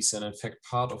Tasmanian species, and in fact,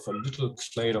 part of a little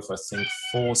clade of, I think,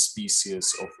 4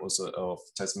 species of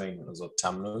Tasmanian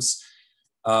Osotamnus.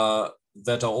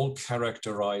 That are all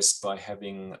characterized by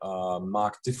having a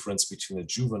marked difference between the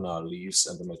juvenile leaves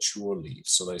and the mature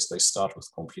leaves. So they start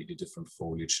with completely different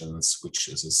foliage and switch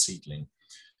as a seedling.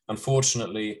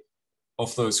 Unfortunately,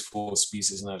 of those 4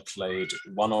 species in that clade,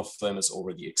 one of them is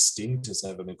already extinct, has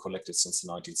never been collected since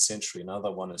the 19th century.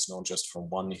 Another one is known just from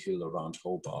one hill around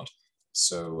Hobart.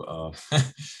 So,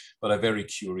 but a very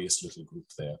curious little group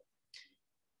there.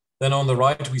 Then on the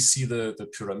right, we see the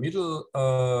pyramidal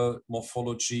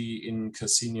morphology in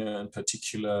Cassinia, in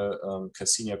particular,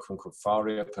 Cassinia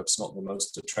concofaria, perhaps not the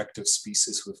most attractive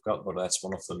species we've got, but that's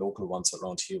one of the local ones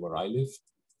around here where I live.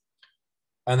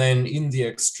 And then in the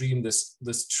extreme,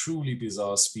 this truly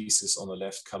bizarre species on the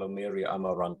left, Calomeria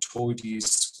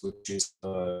amarantoides, which is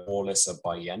more or less a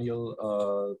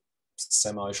biennial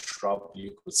semi-shrub,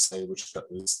 you could say, which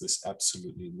is this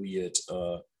absolutely weird,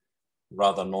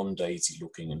 rather non-daisy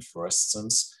looking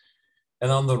inflorescence.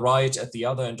 And on the right, at the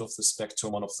other end of the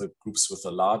spectrum, one of the groups with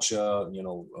the larger,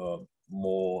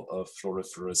 more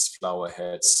floriferous flower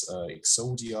heads,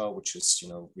 Exodia, which is,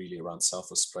 really around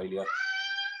South Australia,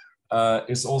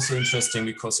 is also interesting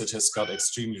because it has got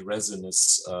extremely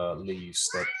resinous leaves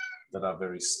that are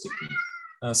very sticky.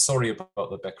 Sorry about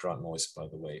the background noise, by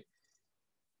the way.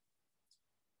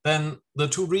 Then the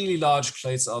 2 really large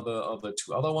clades are the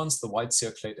 2 other ones, the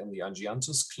Whitesea clade and the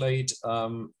Agianthus clade,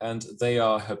 and they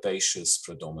are herbaceous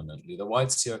predominantly. The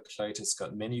Whitesea clade has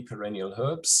got many perennial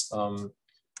herbs,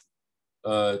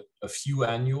 a few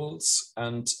annuals,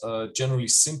 and generally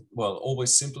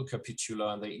always simple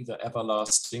capitula, and they either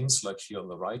everlastings, like here on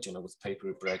the right, with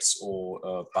papery bracts,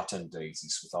 or button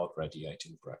daisies without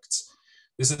radiating bracts.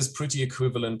 This is pretty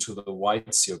equivalent to the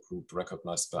Whitesea group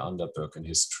recognized by Underberg in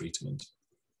his treatment.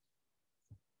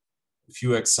 A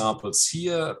few examples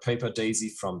here, a paper daisy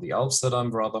from the Alps that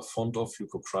I'm rather fond of,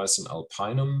 Leucochryson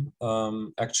alpinum.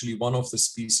 Actually, one of the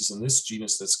species in this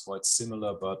genus that's quite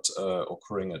similar, but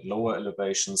occurring at lower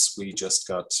elevations, we just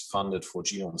got funded for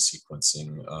genome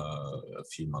sequencing a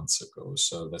few months ago.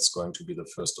 So that's going to be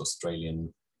the first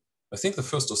Australian I think the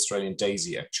first Australian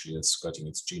daisy actually is getting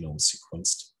its genome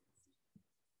sequenced.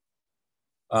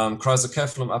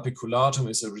 Chrysocephalum apiculatum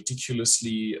is a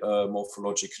ridiculously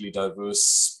morphologically diverse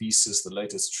species. The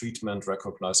latest treatment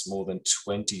recognized more than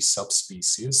 20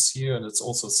 subspecies here, and it's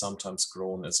also sometimes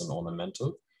grown as an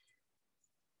ornamental.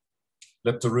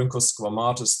 Leptorhynchus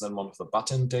squamatus, then one of the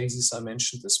button daisies I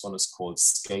mentioned. This one is called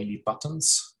scaly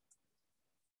buttons.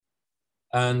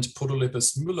 And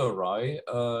Podolepis mülleri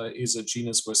is a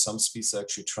genus where some species are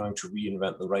actually trying to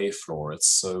reinvent the ray florets.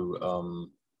 So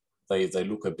they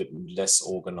look a bit less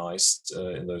organized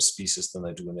in those species than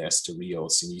they do in the Asteria or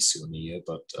Sinicionea,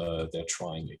 but they're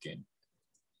trying again.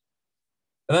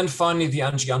 And then finally, the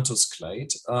Angianthus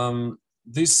clade.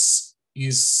 This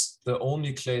is the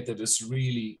only clade that is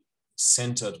really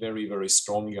centered very, very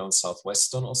strongly on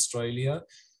southwestern Australia.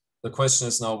 The question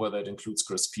is now whether it includes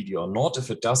Crispedia or not. If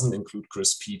it doesn't include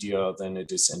Crispedia, then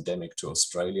it is endemic to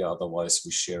Australia. Otherwise,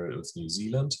 we share it with New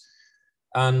Zealand.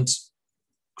 And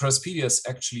Crispedia is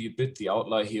actually a bit the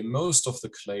outlier here. Most of the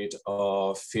clade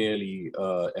are fairly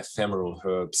ephemeral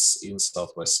herbs in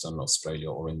southwestern Australia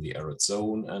or in the arid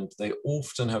zone, and they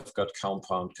often have got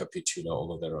compound capitula,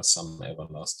 although there are some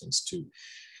everlastings too.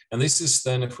 And this is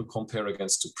then, if we compare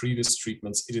against the previous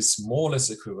treatments, it is more or less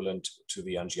equivalent to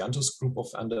the Angianthus group of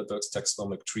Anderberg's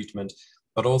taxonomic treatment,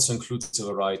 but also includes a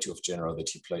variety of genera that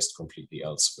he placed completely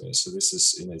elsewhere. So this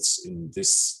is in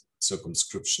this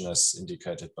circumscription as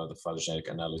indicated by the phylogenetic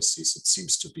analysis. It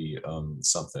seems to be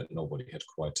something that nobody had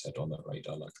quite had on their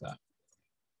radar like that.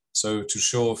 So to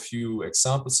show a few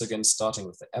examples, again, starting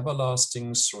with the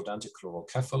everlastings,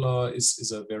 Rhodantichlorocephala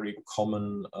is a very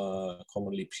common,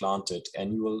 commonly planted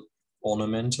annual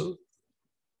ornamental.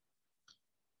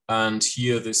 And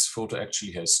here this photo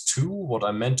actually has two. What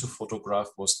I meant to photograph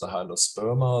was the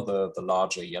Hylosperma, the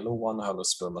larger yellow one,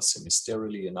 Hylosperma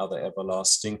semisterili, another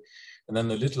everlasting. And then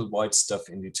the little white stuff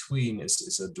in between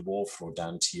is a dwarf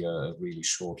Rhodantia, a really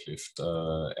short-lived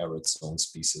arid zone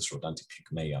species,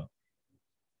 Rhodantipygmaea.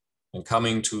 And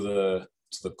coming to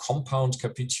the compound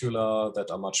capitula that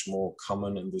are much more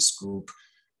common in this group,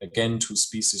 again, two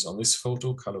species on this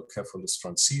photo, Calocephalus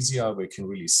francesia, where you can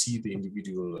really see the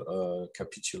individual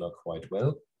capitula quite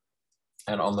well.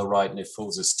 And on the right,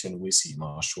 Nephosis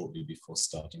tenuissima, shortly before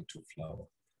starting to flower.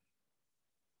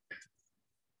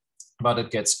 But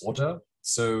it gets odder.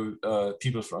 So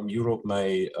people from Europe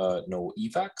may know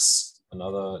Evax,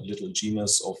 another little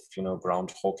genus of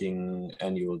ground hogging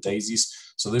annual daisies.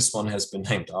 So this one has been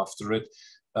named after it.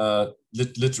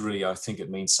 Literally, I think it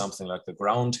means something like the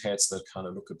ground heads that kind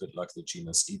of look a bit like the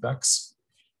genus Evax.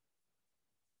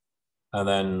 And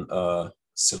then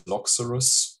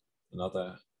Siloxerus,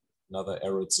 another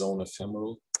arid zone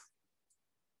ephemeral.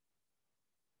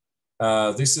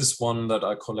 This is one that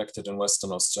I collected in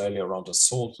Western Australia around a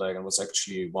salt lake, and was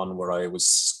actually one where I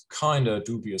was kind of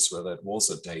dubious whether it was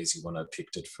a daisy when I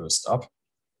picked it first up.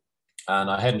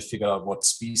 And I hadn't figured out what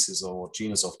species or what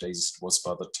genus of daisies it was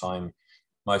by the time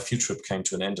my field trip came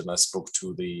to an end, and I spoke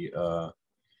to the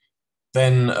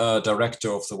then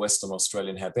director of the Western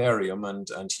Australian Herbarium,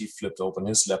 and he flipped open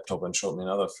his laptop and showed me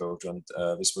another photo, and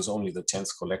this was only the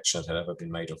 10th collection that had ever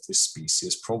been made of this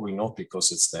species, probably not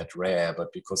because it's that rare,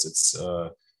 but because it's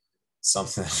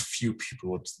something that few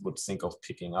people would think of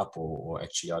picking up or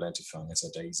actually identifying as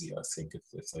a daisy, I think,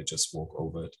 if they just walk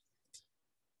over it.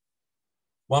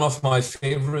 One of my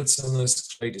favorites in this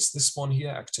clade is this one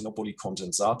here, Actinopoli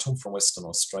condensatum from Western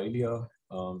Australia.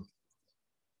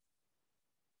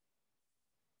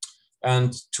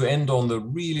 And to end on the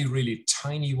really, really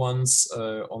tiny ones,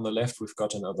 on the left, we've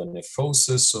got another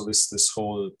Nephosis. So this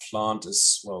whole plant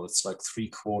is, well, it's like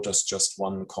 3/4 just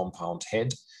one compound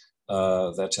head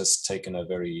that has taken a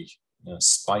very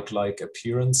spike-like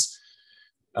appearance.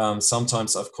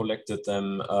 Sometimes I've collected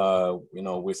them,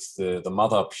 with the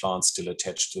mother plant still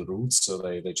attached to the roots, so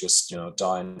they just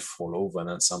die and fall over, and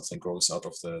then something grows out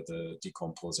of the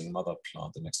decomposing mother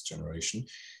plant, the next generation.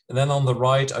 And then on the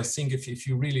right, I think if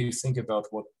you really think about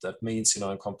what that means,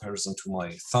 in comparison to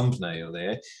my thumbnail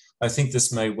there, I think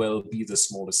this may well be the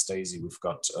smallest daisy we've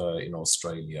got in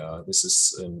Australia. This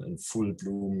is in full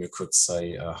bloom, you could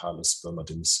say, Hylosperma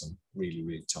demissum, really,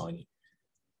 really tiny.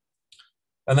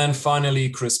 And then finally,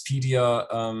 Crispedia.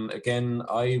 Again,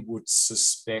 I would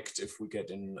suspect, if we get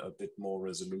in a bit more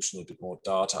resolution, a bit more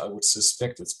data, I would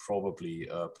suspect it's probably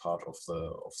part of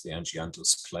the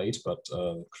Angianthus clade, but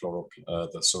the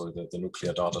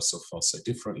nuclear data so far say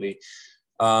differently.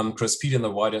 Crispedia in the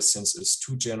wider sense is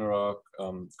two genera.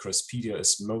 Crispedia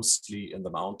is mostly in the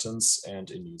mountains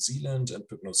and in New Zealand, and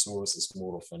Pycnosaurus is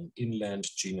more of an inland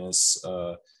genus.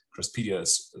 Crispedia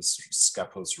is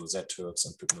scapulous rosette herbs,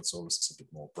 and Pycnosaurus is a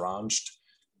bit more branched.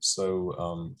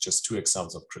 So just two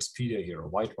examples of Crispidia, here a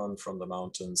white one from the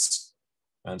mountains,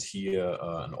 and here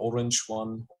an orange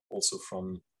one, also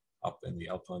from up in the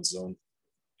alpine zone.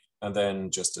 And then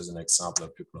just as an example, a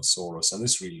Pycnosaurus, and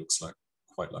this really looks like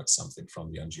quite like something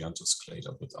from the Angianthus clade,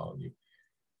 I would argue.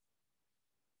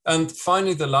 And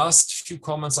finally, the last few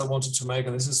comments I wanted to make,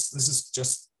 and this is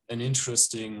just an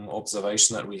interesting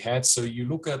observation that we had. So you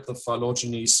look at the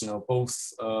phylogenies, both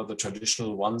the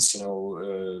traditional ones,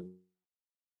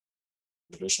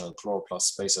 traditional chloroplast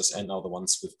spacers, and now the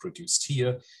ones we've produced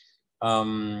here,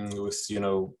 with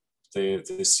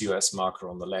the COS marker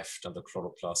on the left and the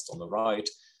chloroplast on the right.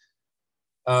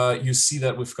 You see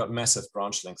that we've got massive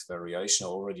branch length variation. I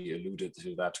already alluded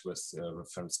to that with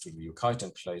reference to the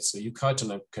Euchiton clade. So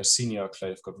Euchiton and Carcinia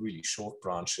clade have got really short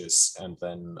branches, and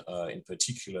then in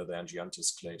particular the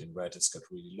Angianthus clade in red has got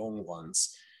really long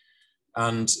ones.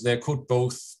 And there could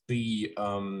both be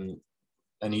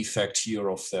an effect here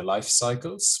of their life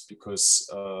cycles, because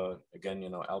again,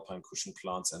 alpine cushion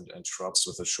plants and shrubs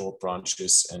with the short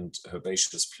branches, and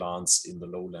herbaceous plants in the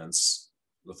lowlands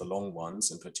with the long ones,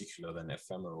 in particular then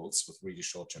ephemerals with really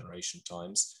short generation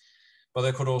times. But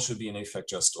there could also be an effect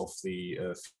just of the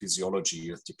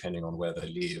physiology, depending on where they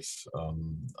live,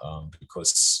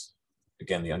 because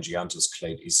again, the Angianthus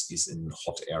clade is in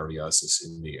hot areas, is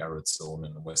in the arid zone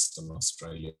in Western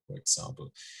Australia, for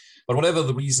example. But whatever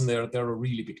the reason, there are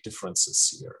really big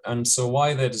differences here. And so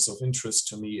why that is of interest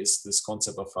to me is this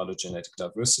concept of phylogenetic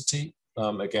diversity.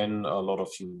 Again, a lot of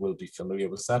you will be familiar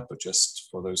with that, but just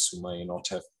for those who may not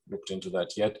have looked into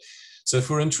that yet. So if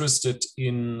we're interested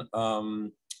in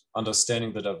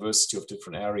understanding the diversity of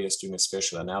different areas, doing a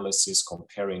spatial analysis,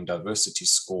 comparing diversity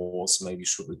scores, maybe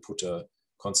should we put a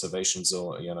conservation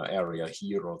zone, area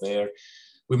here or there.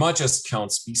 We might just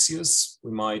count species.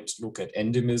 We might look at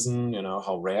endemism,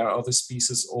 how rare are the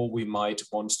species, or we might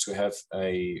want to have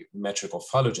a metric of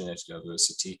phylogenetic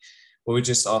diversity, where we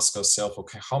just ask ourselves,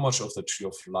 okay, how much of the tree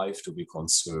of life do we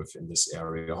conserve in this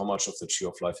area? How much of the tree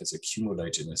of life has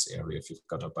accumulated in this area, if you've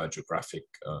got a biogeographic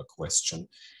question?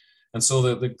 And so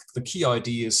the key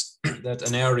idea is that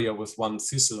an area with one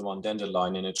thistle and one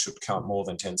dandelion in it should count more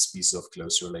than 10 species of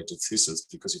closely related thistles,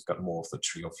 because you've got more of the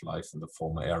tree of life in the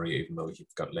former area, even though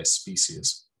you've got less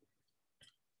species.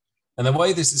 And the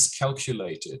way this is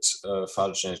calculated,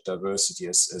 phylogenetic diversity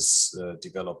as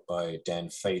developed by Dan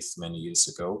Faith many years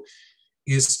ago,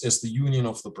 is as the union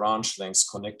of the branch lengths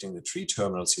connecting the tree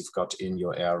terminals you've got in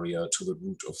your area to the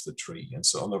root of the tree. And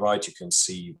so on the right, you can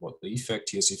see what the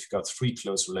effect is. If you've got 3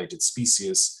 close related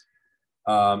species,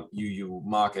 you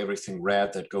mark everything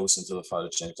red that goes into the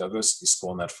phylogenetic diversity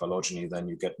score on that phylogeny, then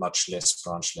you get much less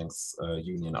branch length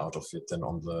union out of it than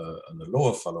on the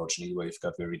lower phylogeny, where you've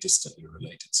got very distantly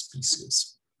related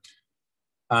species.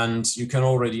 And you can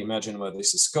already imagine where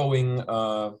this is going.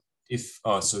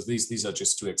 So these are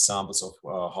just 2 examples of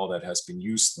how that has been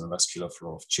used in the vascular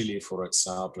flora of Chile, for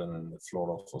example, and in the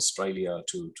flora of Australia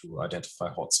to identify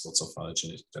hotspots of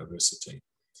phylogenetic diversity.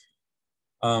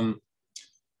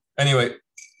 Anyway,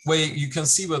 where you can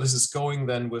see where this is going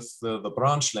then with the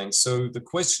branch length. So the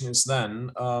question is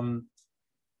then,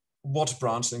 what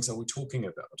branch lengths are we talking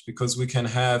about? Because we can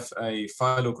have a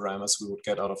phylogram as we would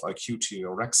get out of IQT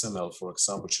or XML, for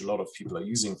example, which a lot of people are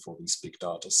using for these big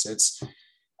data sets.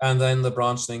 And then the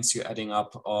branch lengths you're adding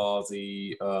up are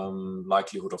the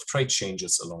likelihood of trait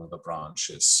changes along the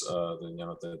branches,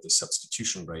 the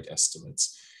substitution rate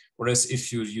estimates. Whereas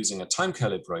if you're using a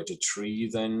time-calibrated tree,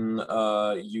 then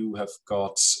you have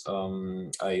got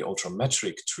a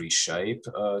ultrametric tree shape,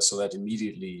 so that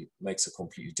immediately makes a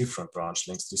completely different branch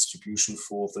length distribution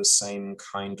for the same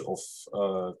kind of,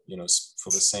 for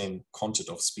the same content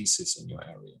of species in your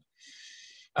area.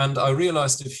 And I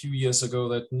realized a few years ago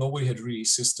that nobody had really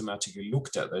systematically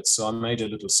looked at it. So I made a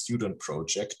little student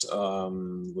project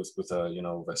with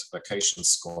a vacation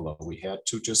scholar we had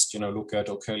to just look at,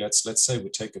 okay, let's say we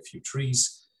take a few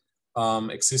trees,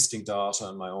 existing data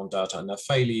and my own data in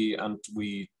Nepali, and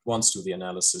we once do the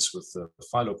analysis with the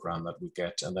phylogram that we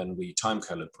get, and then we time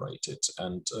calibrate it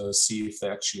and see if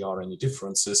there actually are any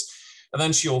differences. And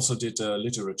then she also did a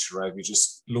literature review,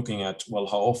 just looking at, well,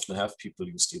 how often have people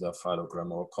used either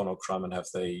phylogram or conogram, and have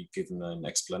they given an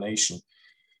explanation?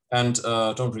 And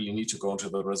don't really need to go into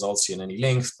the results here in any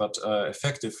length, but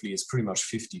effectively it's pretty much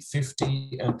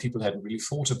 50-50, and people hadn't really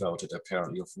thought about it,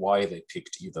 apparently, of why they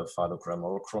picked either phylogram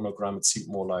or chronogram. It seemed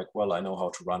more like, well, I know how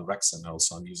to run RexML,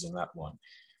 so I'm using that one.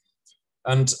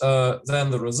 And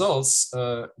then the results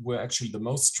were actually the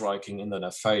most striking in the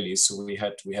Nepali. So we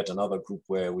had another group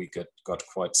where we got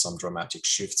quite some dramatic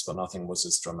shifts, but nothing was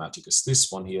as dramatic as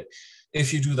this one here.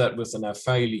 If you do that with an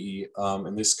aphaily,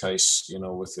 in this case, you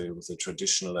know, with the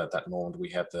traditional, at that moment, we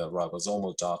had the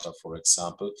ribosomal data, for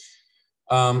example,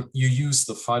 you use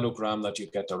the phylogram that you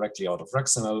get directly out of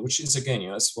XML, which is, again, you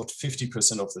know, it's what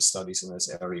 50% of the studies in this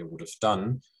area would have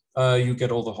done. You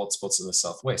get all the hotspots in the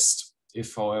Southwest.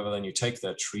 If, however, then you take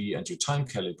that tree and you time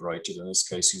calibrate it, in this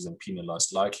case, using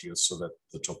penalized likelihood so that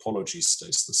the topology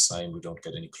stays the same, we don't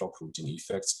get any clock routing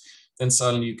effects, then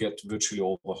suddenly you get virtually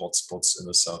all the hotspots in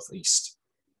the Southeast.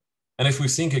 And if we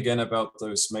think again about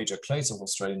those major clades of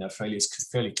Australian aphalia, it's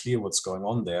fairly clear what's going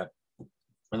on there.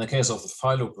 In the case of the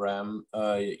phylogram,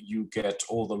 you get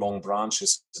all the long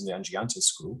branches in the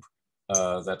Angianthus group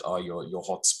that are your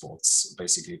hotspots,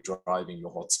 basically driving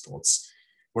your hotspots.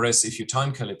 Whereas if you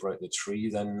time calibrate the tree,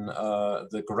 then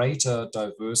the greater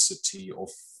diversity of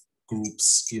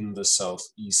groups in the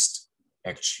Southeast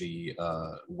actually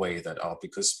weigh that out,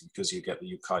 because you get the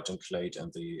Euclidean clade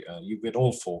and you get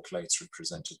all four clades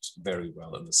represented very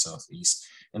well in the Southeast.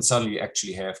 And suddenly you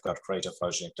actually have got greater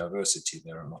phylogenetic diversity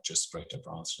there and not just greater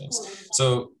branch lengths.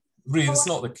 So really, it's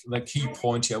not the key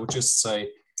point here. I would just say,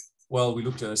 well, we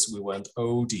looked at this, we went,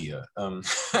 oh dear.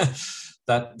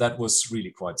 That was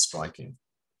really quite striking.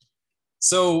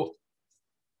 So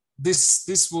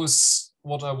this was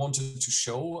what I wanted to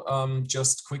show.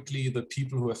 Just quickly, the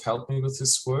people who have helped me with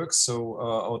this work. So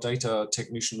our data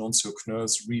technician, Noncio Knör,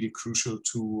 is really crucial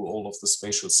to all of the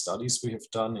spatial studies we have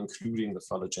done, including the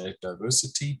phylogenetic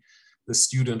diversity. The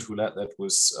student who led that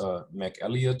was Meg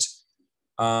Elliott.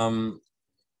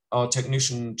 Our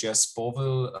technician, Jess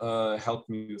Boville, helped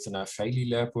me with an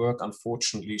aphaily lab work.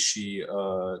 Unfortunately, she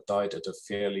died at a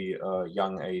fairly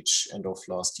young age, end of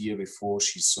last year, before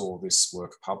she saw this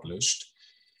work published.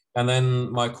 And then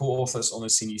my co-authors on the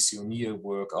Sinisi O'Neill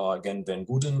work are, again, Ben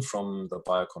Gooden from the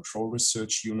Biocontrol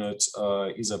Research Unit,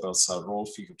 Isabel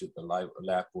Salrolfi, who did the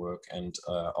lab work, and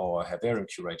our herbarium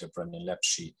curator, Brendan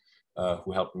Lepshy,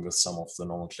 who helped me with some of the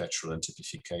nomenclatural and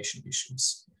typification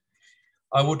issues.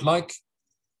 I would like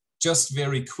just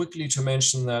very quickly to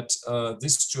mention that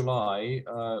this July,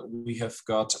 we have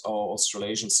got our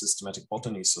Australasian Systematic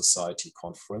Botany Society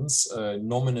conference,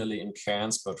 nominally in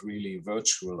Cairns, but really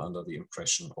virtual under the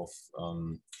impression of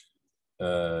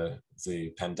the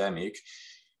pandemic.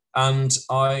 And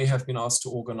I have been asked to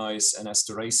organize an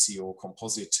Asteraceae or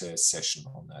Compositae session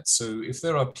on that. So if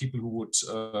there are people who would,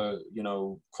 you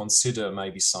know, consider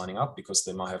maybe signing up because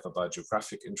they might have a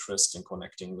biogeographic interest in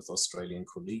connecting with Australian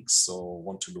colleagues, or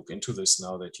want to look into this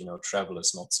now that, you know, travel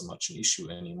is not so much an issue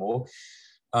anymore,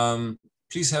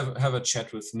 please have a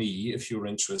chat with me if you're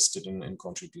interested in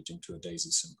contributing to a DAISY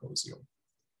symposium.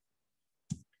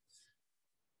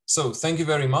 So thank you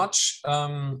very much.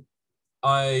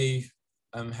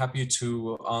 I'm happy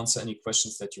to answer any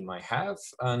questions that you might have,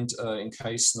 and in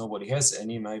case nobody has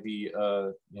any, maybe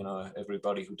you know,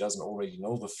 everybody who doesn't already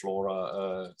know the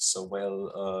flora so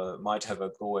well might have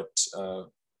a go at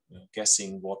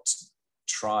guessing what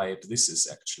tribe this is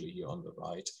actually here on the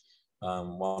right,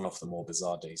 one of the more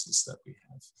bizarre daisies that we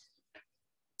have.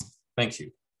 Thank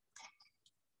you.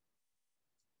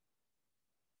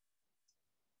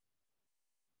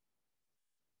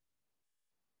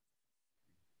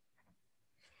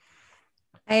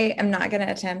 I am not going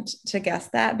to attempt to guess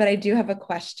that, but I do have a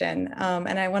question.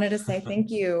 And I wanted to say thank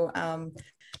you.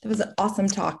 It was an awesome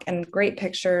talk and great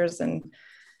pictures, and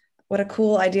what a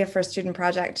cool idea for a student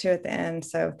project too at the end.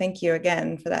 So thank you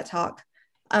again for that talk.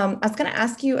 I was going to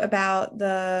ask you about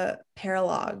the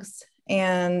paralogs,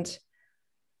 and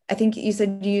I think you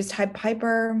said you used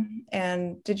Piper,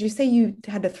 and did you say you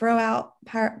had to throw out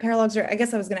paralogs? Or I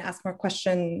guess I was going to ask more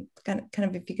question, kind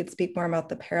of if you could speak more about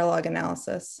the paralog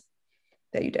analysis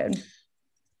that you did.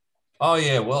 Oh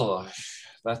yeah, well,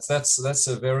 that's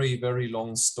a very, very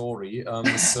long story.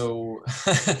 So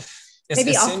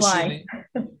maybe offline.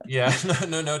 Yeah,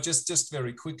 no, just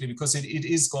very quickly, because it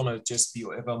is gonna just be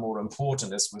ever more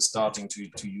important as we're starting to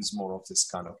use more of this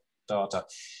kind of data.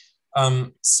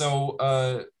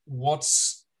 So what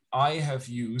I have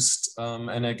used,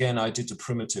 and again, I did the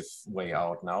primitive way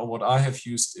out now. What I have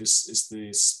used is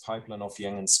this pipeline of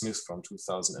Yang and Smith from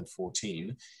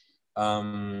 2014.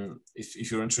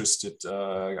 If you're interested,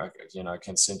 I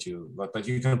can send you, but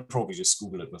you can probably just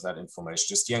Google it with that information.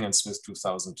 Just Yang and Smith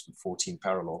 2014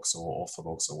 paralogs or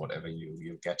orthologs or whatever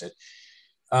you get it.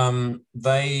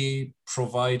 They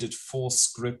provided 4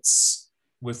 scripts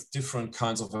with different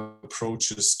kinds of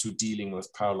approaches to dealing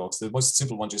with paralogs. The most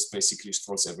simple one just basically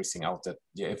throws everything out that,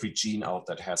 every gene out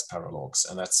that has paralogs,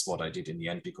 and that's what I did in the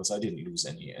end, because I didn't lose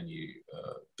any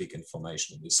big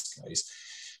information in this case.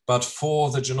 But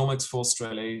for the Genomics for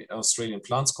Australian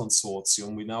Plants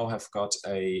Consortium, we now have got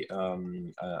a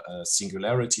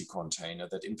singularity container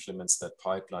that implements that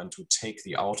pipeline to take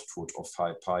the output of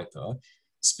PyPiper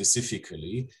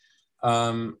specifically.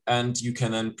 And you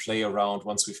can then play around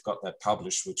once we've got that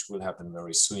published, which will happen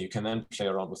very soon. You can then play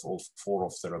around with all 4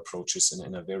 of their approaches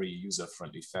in a very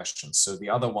user-friendly fashion. So the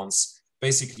other ones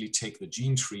basically take the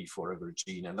gene tree for every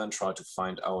gene and then try to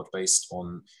find out based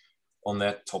on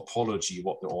that topology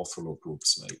what the ortholog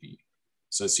groups may be.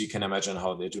 So you can imagine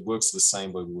how it works the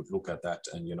same way we would look at that,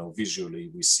 and visually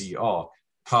we see,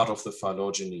 part of the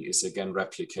phylogeny is again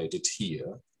replicated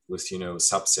here with a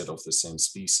subset of the same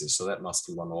species. So that must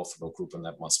be one ortholog group, and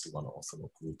that must be one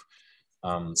ortholog group.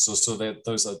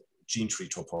 Those are gene tree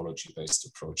topology based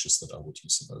approaches that I would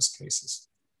use in those cases.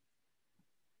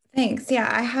 Thanks. Yeah,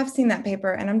 I have seen that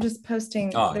paper, and I'm just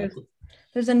posting.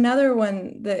 There's another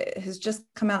one that has just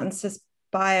come out in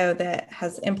SysBio that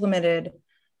has implemented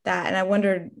that. And I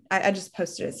wondered, I just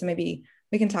posted it, so maybe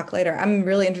we can talk later. I'm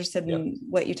really interested in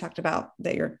what you talked about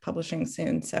that you're publishing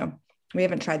soon. So we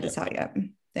haven't tried this out yet.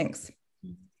 Thanks.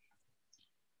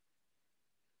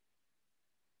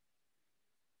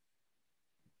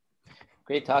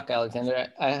 Great talk, Alexander.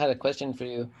 I had a question for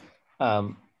you.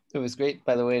 It was great,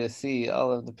 by the way, to see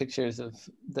all of the pictures of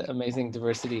the amazing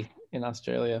diversity in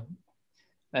Australia.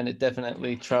 And it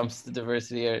definitely trumps the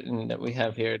diversity that we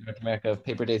have here in North America of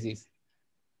paper daisies.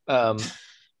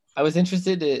 I was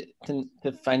interested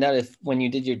to find out if when you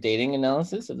did your dating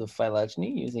analysis of the phylogeny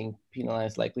using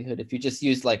penalized likelihood, if you just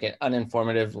used like an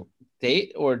uninformative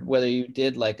date, or whether you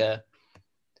did like a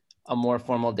more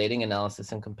formal dating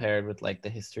analysis and compared with like the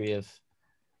history of,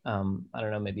 I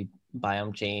don't know, maybe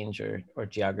biome change or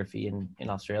geography in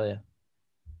Australia.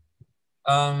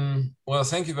 Well,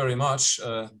 thank you very much.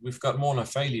 We've got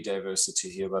monophyly diversity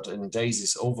here, but in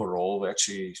daisies overall, we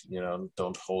actually,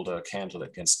 don't hold a candle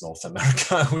against North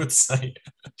America, I would say.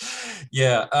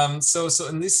 So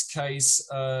in this case,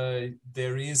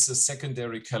 there is a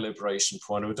secondary calibration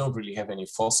point. We don't really have any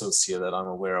fossils here that I'm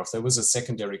aware of. There was a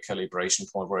secondary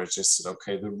calibration point where it just said,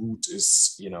 okay, the root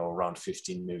is, around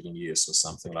 15 million years or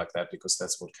something like that, because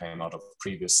that's what came out of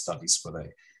previous studies where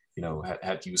they,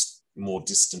 had used more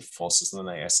distant fossils, and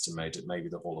then they estimated maybe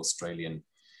the whole Australian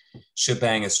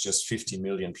shebang is just 50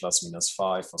 million plus minus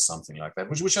 5 or something like that,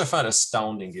 which I find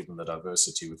astounding given the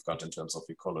diversity we've got in terms of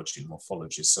ecology and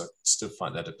morphology. So I still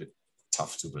find that a bit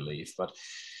tough to believe, but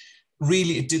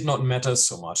really it did not matter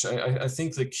so much. I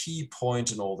think the key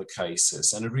point in all the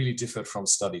cases, and it really differed from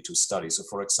study to study. So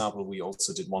for example, we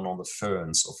also did one on the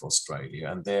ferns of Australia,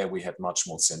 and there we had much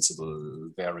more sensible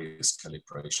various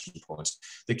calibration points.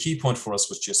 The key point for us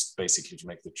was just basically to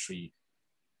make the tree,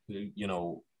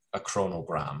 a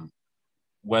chronogram.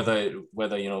 Whether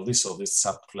this or this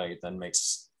subclade then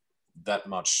makes that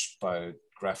much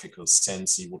biographical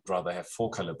sense, you would rather have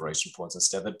 4 calibration points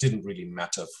instead. That didn't really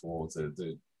matter for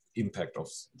the impact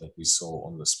that we saw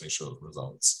on the spatial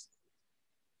results.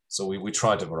 So we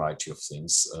tried a variety of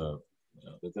things.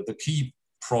 The key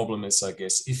problem is, I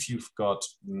guess, if you've got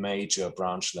major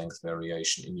branch length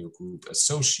variation in your group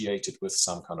associated with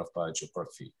some kind of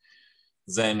biogeography,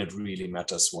 then it really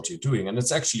matters what you're doing. And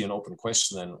it's actually an open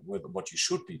question then with what you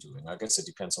should be doing. I guess it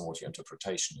depends on what your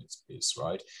interpretation is,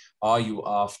 right? Are you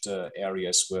after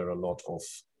areas where a lot of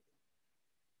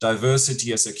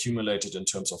diversity is accumulated in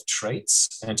terms of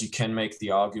traits, and you can make the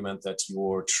argument that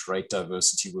your trait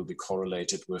diversity will be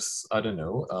correlated with, I don't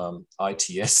know,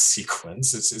 ITS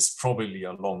sequence. It's probably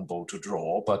a long bow to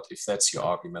draw, but if that's your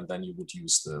argument, then you would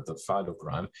use the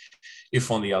phylogram. If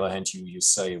on the other hand, you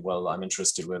say, well, I'm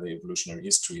interested where the evolutionary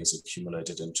history is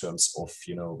accumulated in terms of,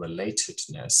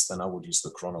 relatedness, then I would use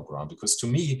the chronogram, because to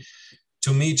me,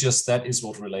 just that is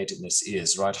what relatedness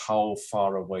is, right? How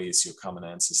far away is your common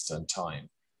ancestor in time?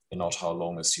 And not how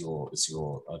long is your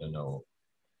I don't know,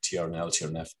 TRNL,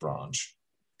 TRNF branch.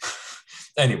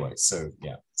 Anyway, so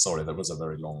yeah, sorry, that was a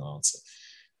very long answer.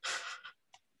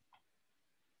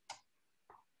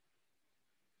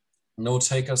 No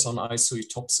takers on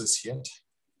isoetopsis yet?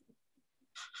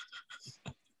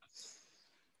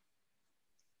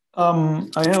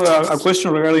 I have a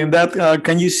question regarding that.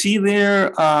 Can you see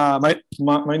there?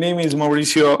 My name is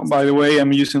Mauricio. By the way,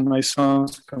 I'm using my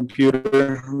son's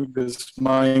computer because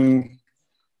mine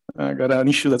got an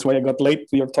issue. That's why I got late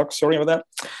to your talk. Sorry about that.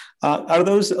 Are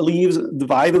those leaves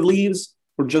divided leaves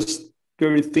or just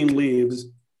very thin leaves?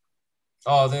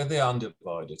 Oh, they're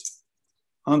undivided.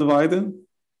 Undivided?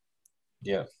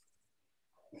 Yeah.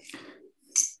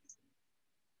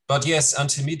 But yes,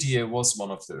 Antimidea was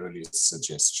one of the earliest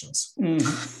suggestions.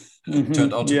 Mm-hmm.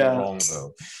 Turned out to be wrong,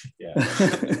 though. Yeah.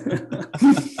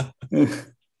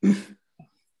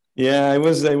 Yeah, I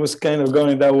was kind of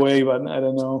going that way, but I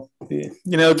don't know.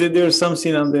 There's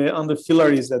something on the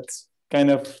filaries that kind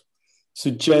of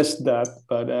suggests that,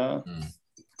 but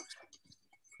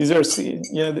is there?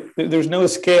 There's no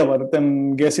scale, but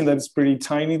I'm guessing that it's pretty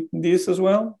tiny. This as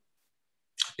well.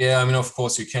 Yeah, I mean, of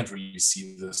course, you can't really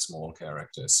see the small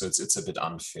characters, so it's a bit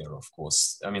unfair, of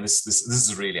course. I mean, this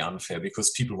is really unfair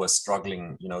because people were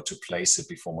struggling, to place it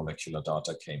before molecular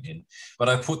data came in. But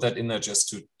I put that in there just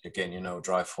to, again,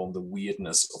 drive home the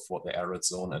weirdness of what the arid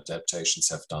zone adaptations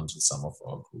have done to some of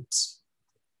our groups.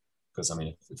 Because I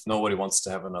mean, if nobody wants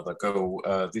to have another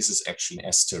go, this is actually an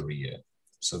asteria.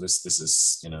 So this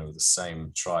is the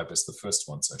same tribe as the first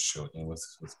ones I showed,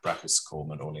 with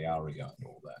Brachyscome and Olearia and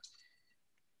all that.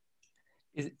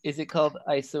 Is it called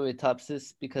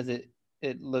Isoetopsis because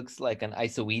it looks like an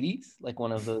isoetes, like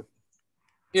one of those?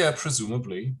 Yeah,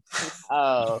 presumably.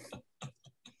 Oh.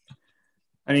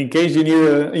 And in case you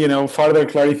need further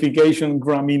clarification,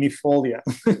 graminifolia.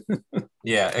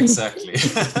 Yeah, exactly.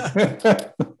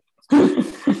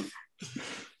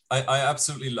 I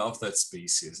absolutely love that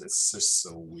species. It's just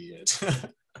so weird.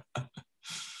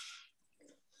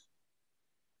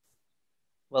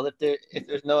 Well, if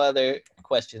there's no other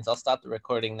questions, I'll stop the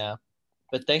recording now.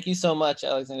 But thank you so much,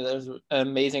 Alexander. That was an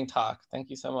amazing talk. Thank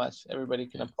you so much. Everybody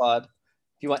can applaud.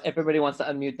 Everybody wants to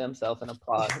unmute themselves and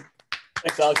applaud.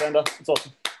 Thanks, Alexander. It's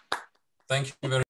awesome. Thank you very much.